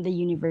depending on the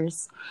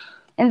universe.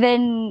 And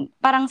then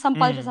parang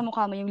sampal siya sa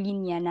mukha mo yung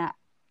linya na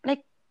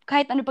like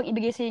kahit ano pang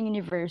ibigay sa yung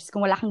universe,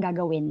 kung wala kang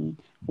gagawin,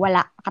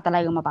 wala ka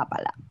talagang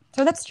mapapala.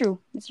 So that's true.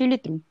 It's really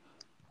true.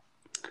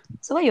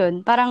 So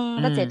ayun, parang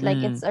that's it.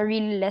 Like it's a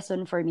real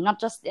lesson for me, not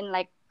just in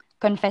like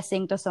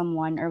confessing to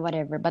someone or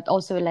whatever, but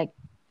also like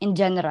in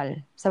general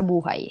sa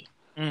buhay.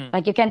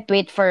 Like you can't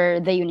wait for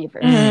the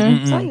universe.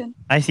 So ayun.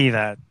 I see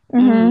that.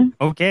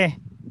 Okay.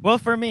 Well,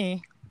 for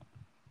me,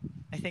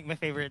 I think my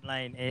favorite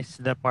line is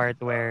the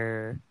part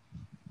where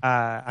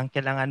ang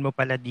kailangan mo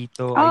pala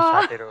dito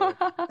ay chaperone.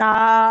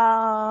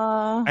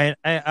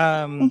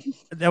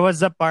 There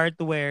was a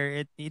part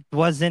where it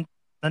wasn't,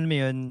 ano mo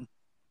yun,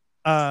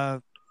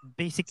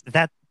 basic,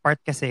 that part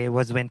kasi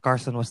was when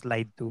Carson was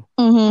lied to.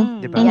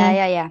 Diba?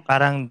 Yeah.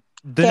 Parang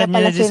doon na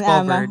niya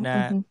na-discover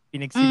na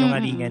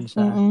pinagsinungalingan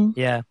siya.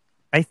 Yeah.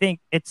 I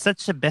think it's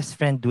such a best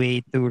friend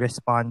way to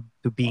respond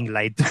to being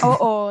lied to.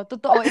 Oo,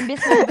 totoo. Imbes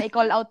na ba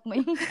i-call out mo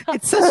yung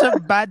It's such a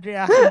bad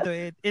reaction to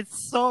it. It's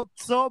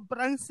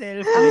sobrang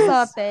selfless. Ang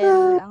sotel.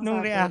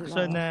 Nung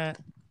reaction na,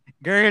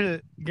 girl,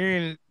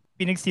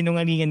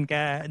 pinagsinungalingan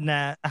ka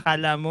na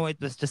akala mo it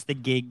was just a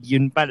gig.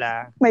 Yun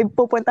pala. May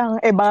pupuntang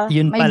iba.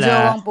 Yun may pala. May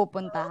jowang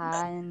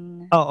pupuntahan.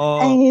 Oo.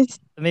 Ay.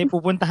 May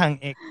pupuntahang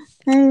ex.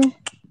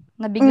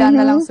 Nabigla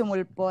na lang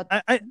sumulpot.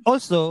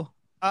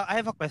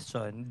 I have a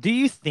question. Do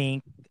you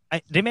think,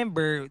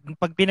 remember,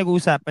 pag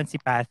pinag-uusapan si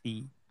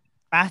Pathy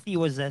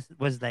was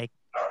like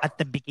at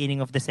the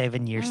beginning of the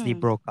 7 years they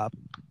broke up.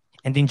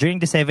 And then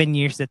during the 7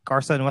 years that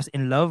Carson was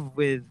in love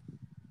with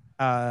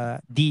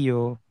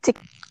Dio,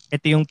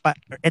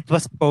 it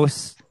was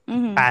post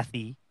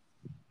Pathy.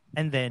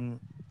 And then,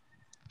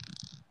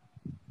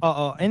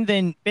 Oo. And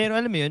then, pero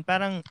alam mo yun,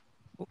 parang,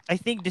 I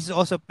think this is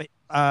also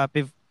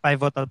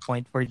pivotal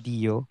point for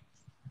Dio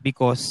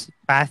because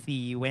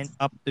Pathy went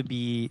up to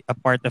be a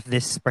part of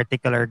this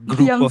particular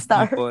group Young of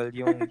star. people.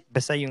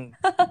 Basta yung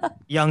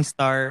young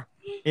star.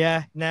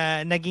 Yeah,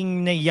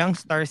 naging na young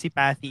star si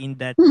Pathy in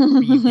that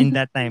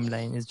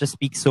timeline. It just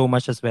speaks so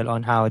much as well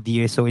on how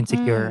Dio is so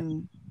insecure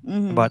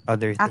about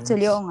other things.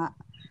 Actually, oo nga.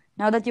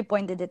 Now that you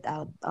pointed it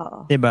out,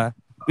 oo. Diba?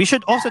 We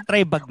should also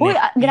try Bagnet. Uy,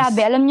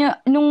 grabe. Alam niyo,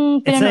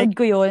 nung pinanood like,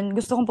 ko yun,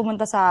 gusto kong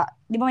pumunta sa,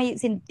 di ba may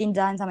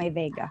tindahan sa may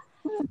Vega?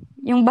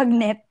 Yung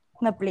Bagnet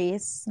na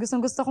place.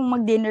 Gusto kong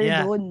mag-dinner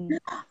doon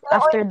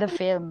after the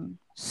film.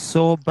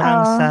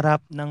 Sobrang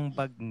sarap ng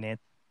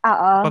Bagnet.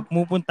 Pag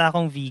pupunta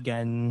akong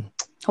vegan.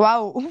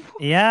 Wow.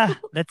 Yeah,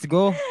 let's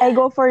go. I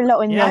go for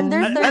La Union.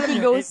 Under 30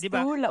 goes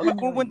diba, to La Union.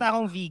 Pag pupunta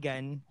akong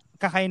vegan,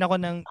 kakain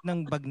ako ng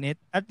Bagnet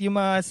at yung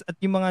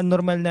mga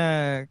normal na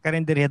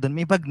karinderya doon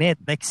may Bagnet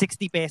like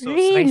 60 pesos.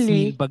 Really? Rice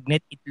meal,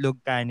 Bagnet, itlog,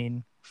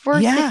 kanin.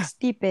 For 60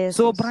 pesos.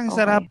 Sobrang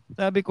sarap.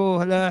 Sabi ko,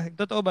 hala,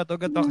 totoo ba to?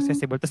 Gato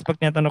accessible. Tapos pag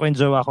tinatanong ko yung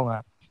jowa ko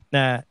nga,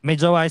 na may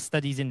jowa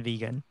studies in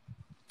vegan.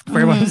 For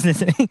everyone who's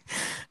listening,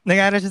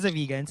 nag-aaral siya sa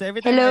vegan. So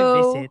every time I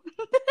visit,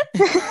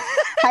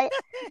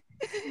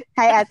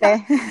 Hi,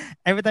 ate.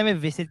 every time I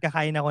visit,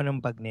 kakain ako ng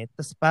Bagnet.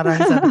 Tapos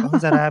parang sabi ko, ang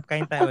sarap,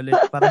 kain tayo ulit.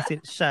 Parang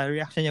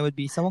reaction niya would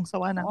be,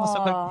 sawang-sawa na ako sa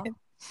Bagnet.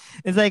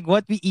 It's like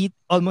what we eat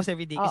almost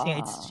every day kasi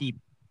it's cheap.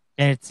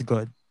 And it's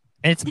good.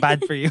 And it's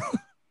bad for you.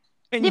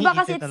 Di ba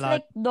kasi it's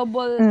like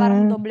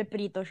parang doble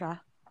prito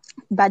siya.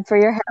 Bad for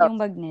your health. Yung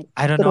Bagnet.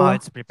 I don't know how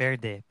it's prepared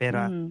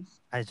pero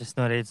I just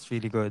know that it's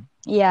really good.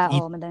 Yeah,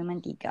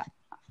 madaming mantika.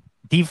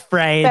 Deep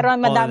fried. Pero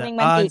madaming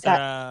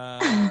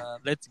mantika.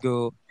 Let's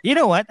go. You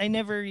know what? I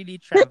never really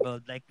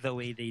traveled like the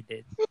way they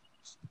did.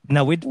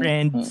 Now with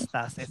friends,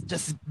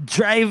 just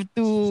drive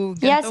to...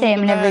 Yeah,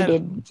 same. Never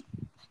did.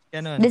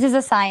 Ganon. This is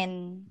a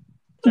sign.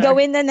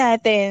 Gawin na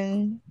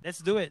natin. Let's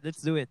do it.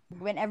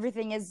 When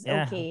everything is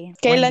okay.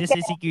 When this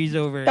CCQ is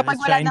over,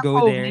 let's try and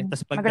go there.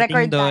 Tapos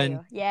pagdating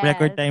doon,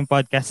 record tayong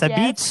podcast sa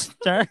beach.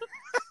 Char.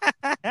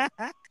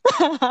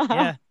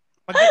 Yeah.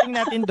 Pagdating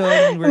natin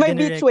doon, we're gonna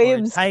record.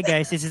 Waves. Hi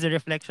guys, this is a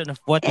reflection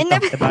of what we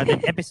talked about in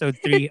episode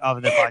 3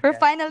 of the podcast.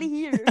 We're finally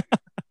here.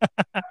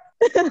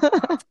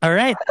 All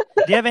right.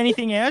 Do you have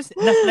anything else?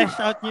 Na-flesh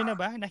out nyo na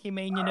ba?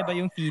 Nakimay nyo na ba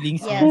yung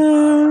feelings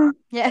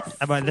Yes.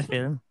 About the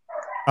film?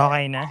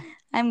 Okay na?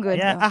 I'm good.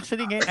 Yeah,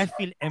 actually, I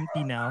feel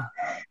empty now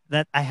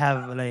that I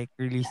have like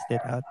released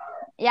it out.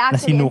 Yeah,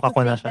 actually, Nasinuka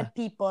ko na siya. That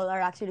people are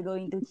actually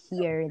going to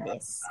hear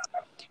this.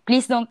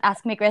 Please don't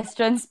ask me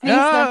questions. Please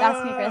don't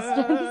ask me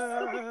questions.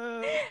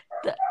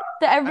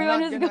 To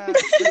everyone who's going to...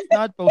 Let's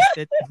not post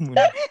it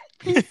muna.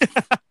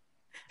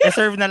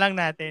 Reserve na lang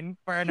natin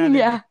for another.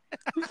 Yeah.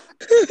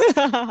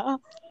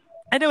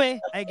 Anyway,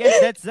 I guess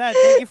that's that.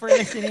 Thank you for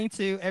listening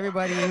to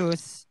everybody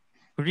who's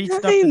reached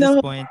up to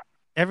this point.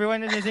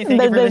 Everyone is listening,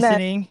 thank you for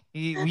listening.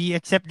 We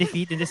accept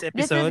defeat in this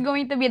episode. This is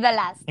going to be the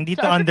last. Hindi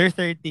to under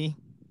 30.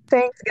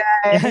 Thanks,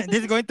 guys. Yeah,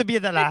 this is going to be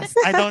the last.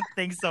 I don't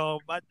think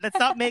so, but let's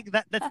not make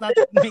that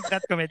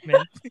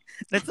commitment.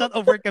 Let's not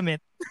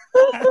overcommit.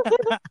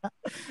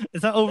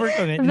 Let's not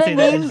overcommit. The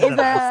name is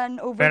an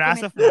overcommit. But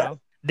as of now,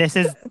 this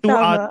is 2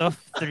 out of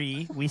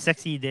 3. We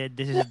succeeded.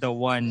 This is the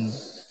one.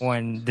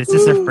 This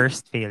is our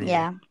first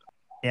failure.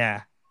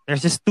 Yeah.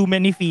 There's just too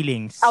many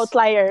feelings.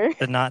 Outlier.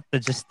 To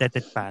just let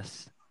it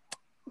pass.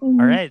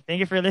 All right.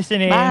 Thank you for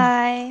listening.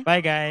 Bye.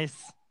 Bye, guys.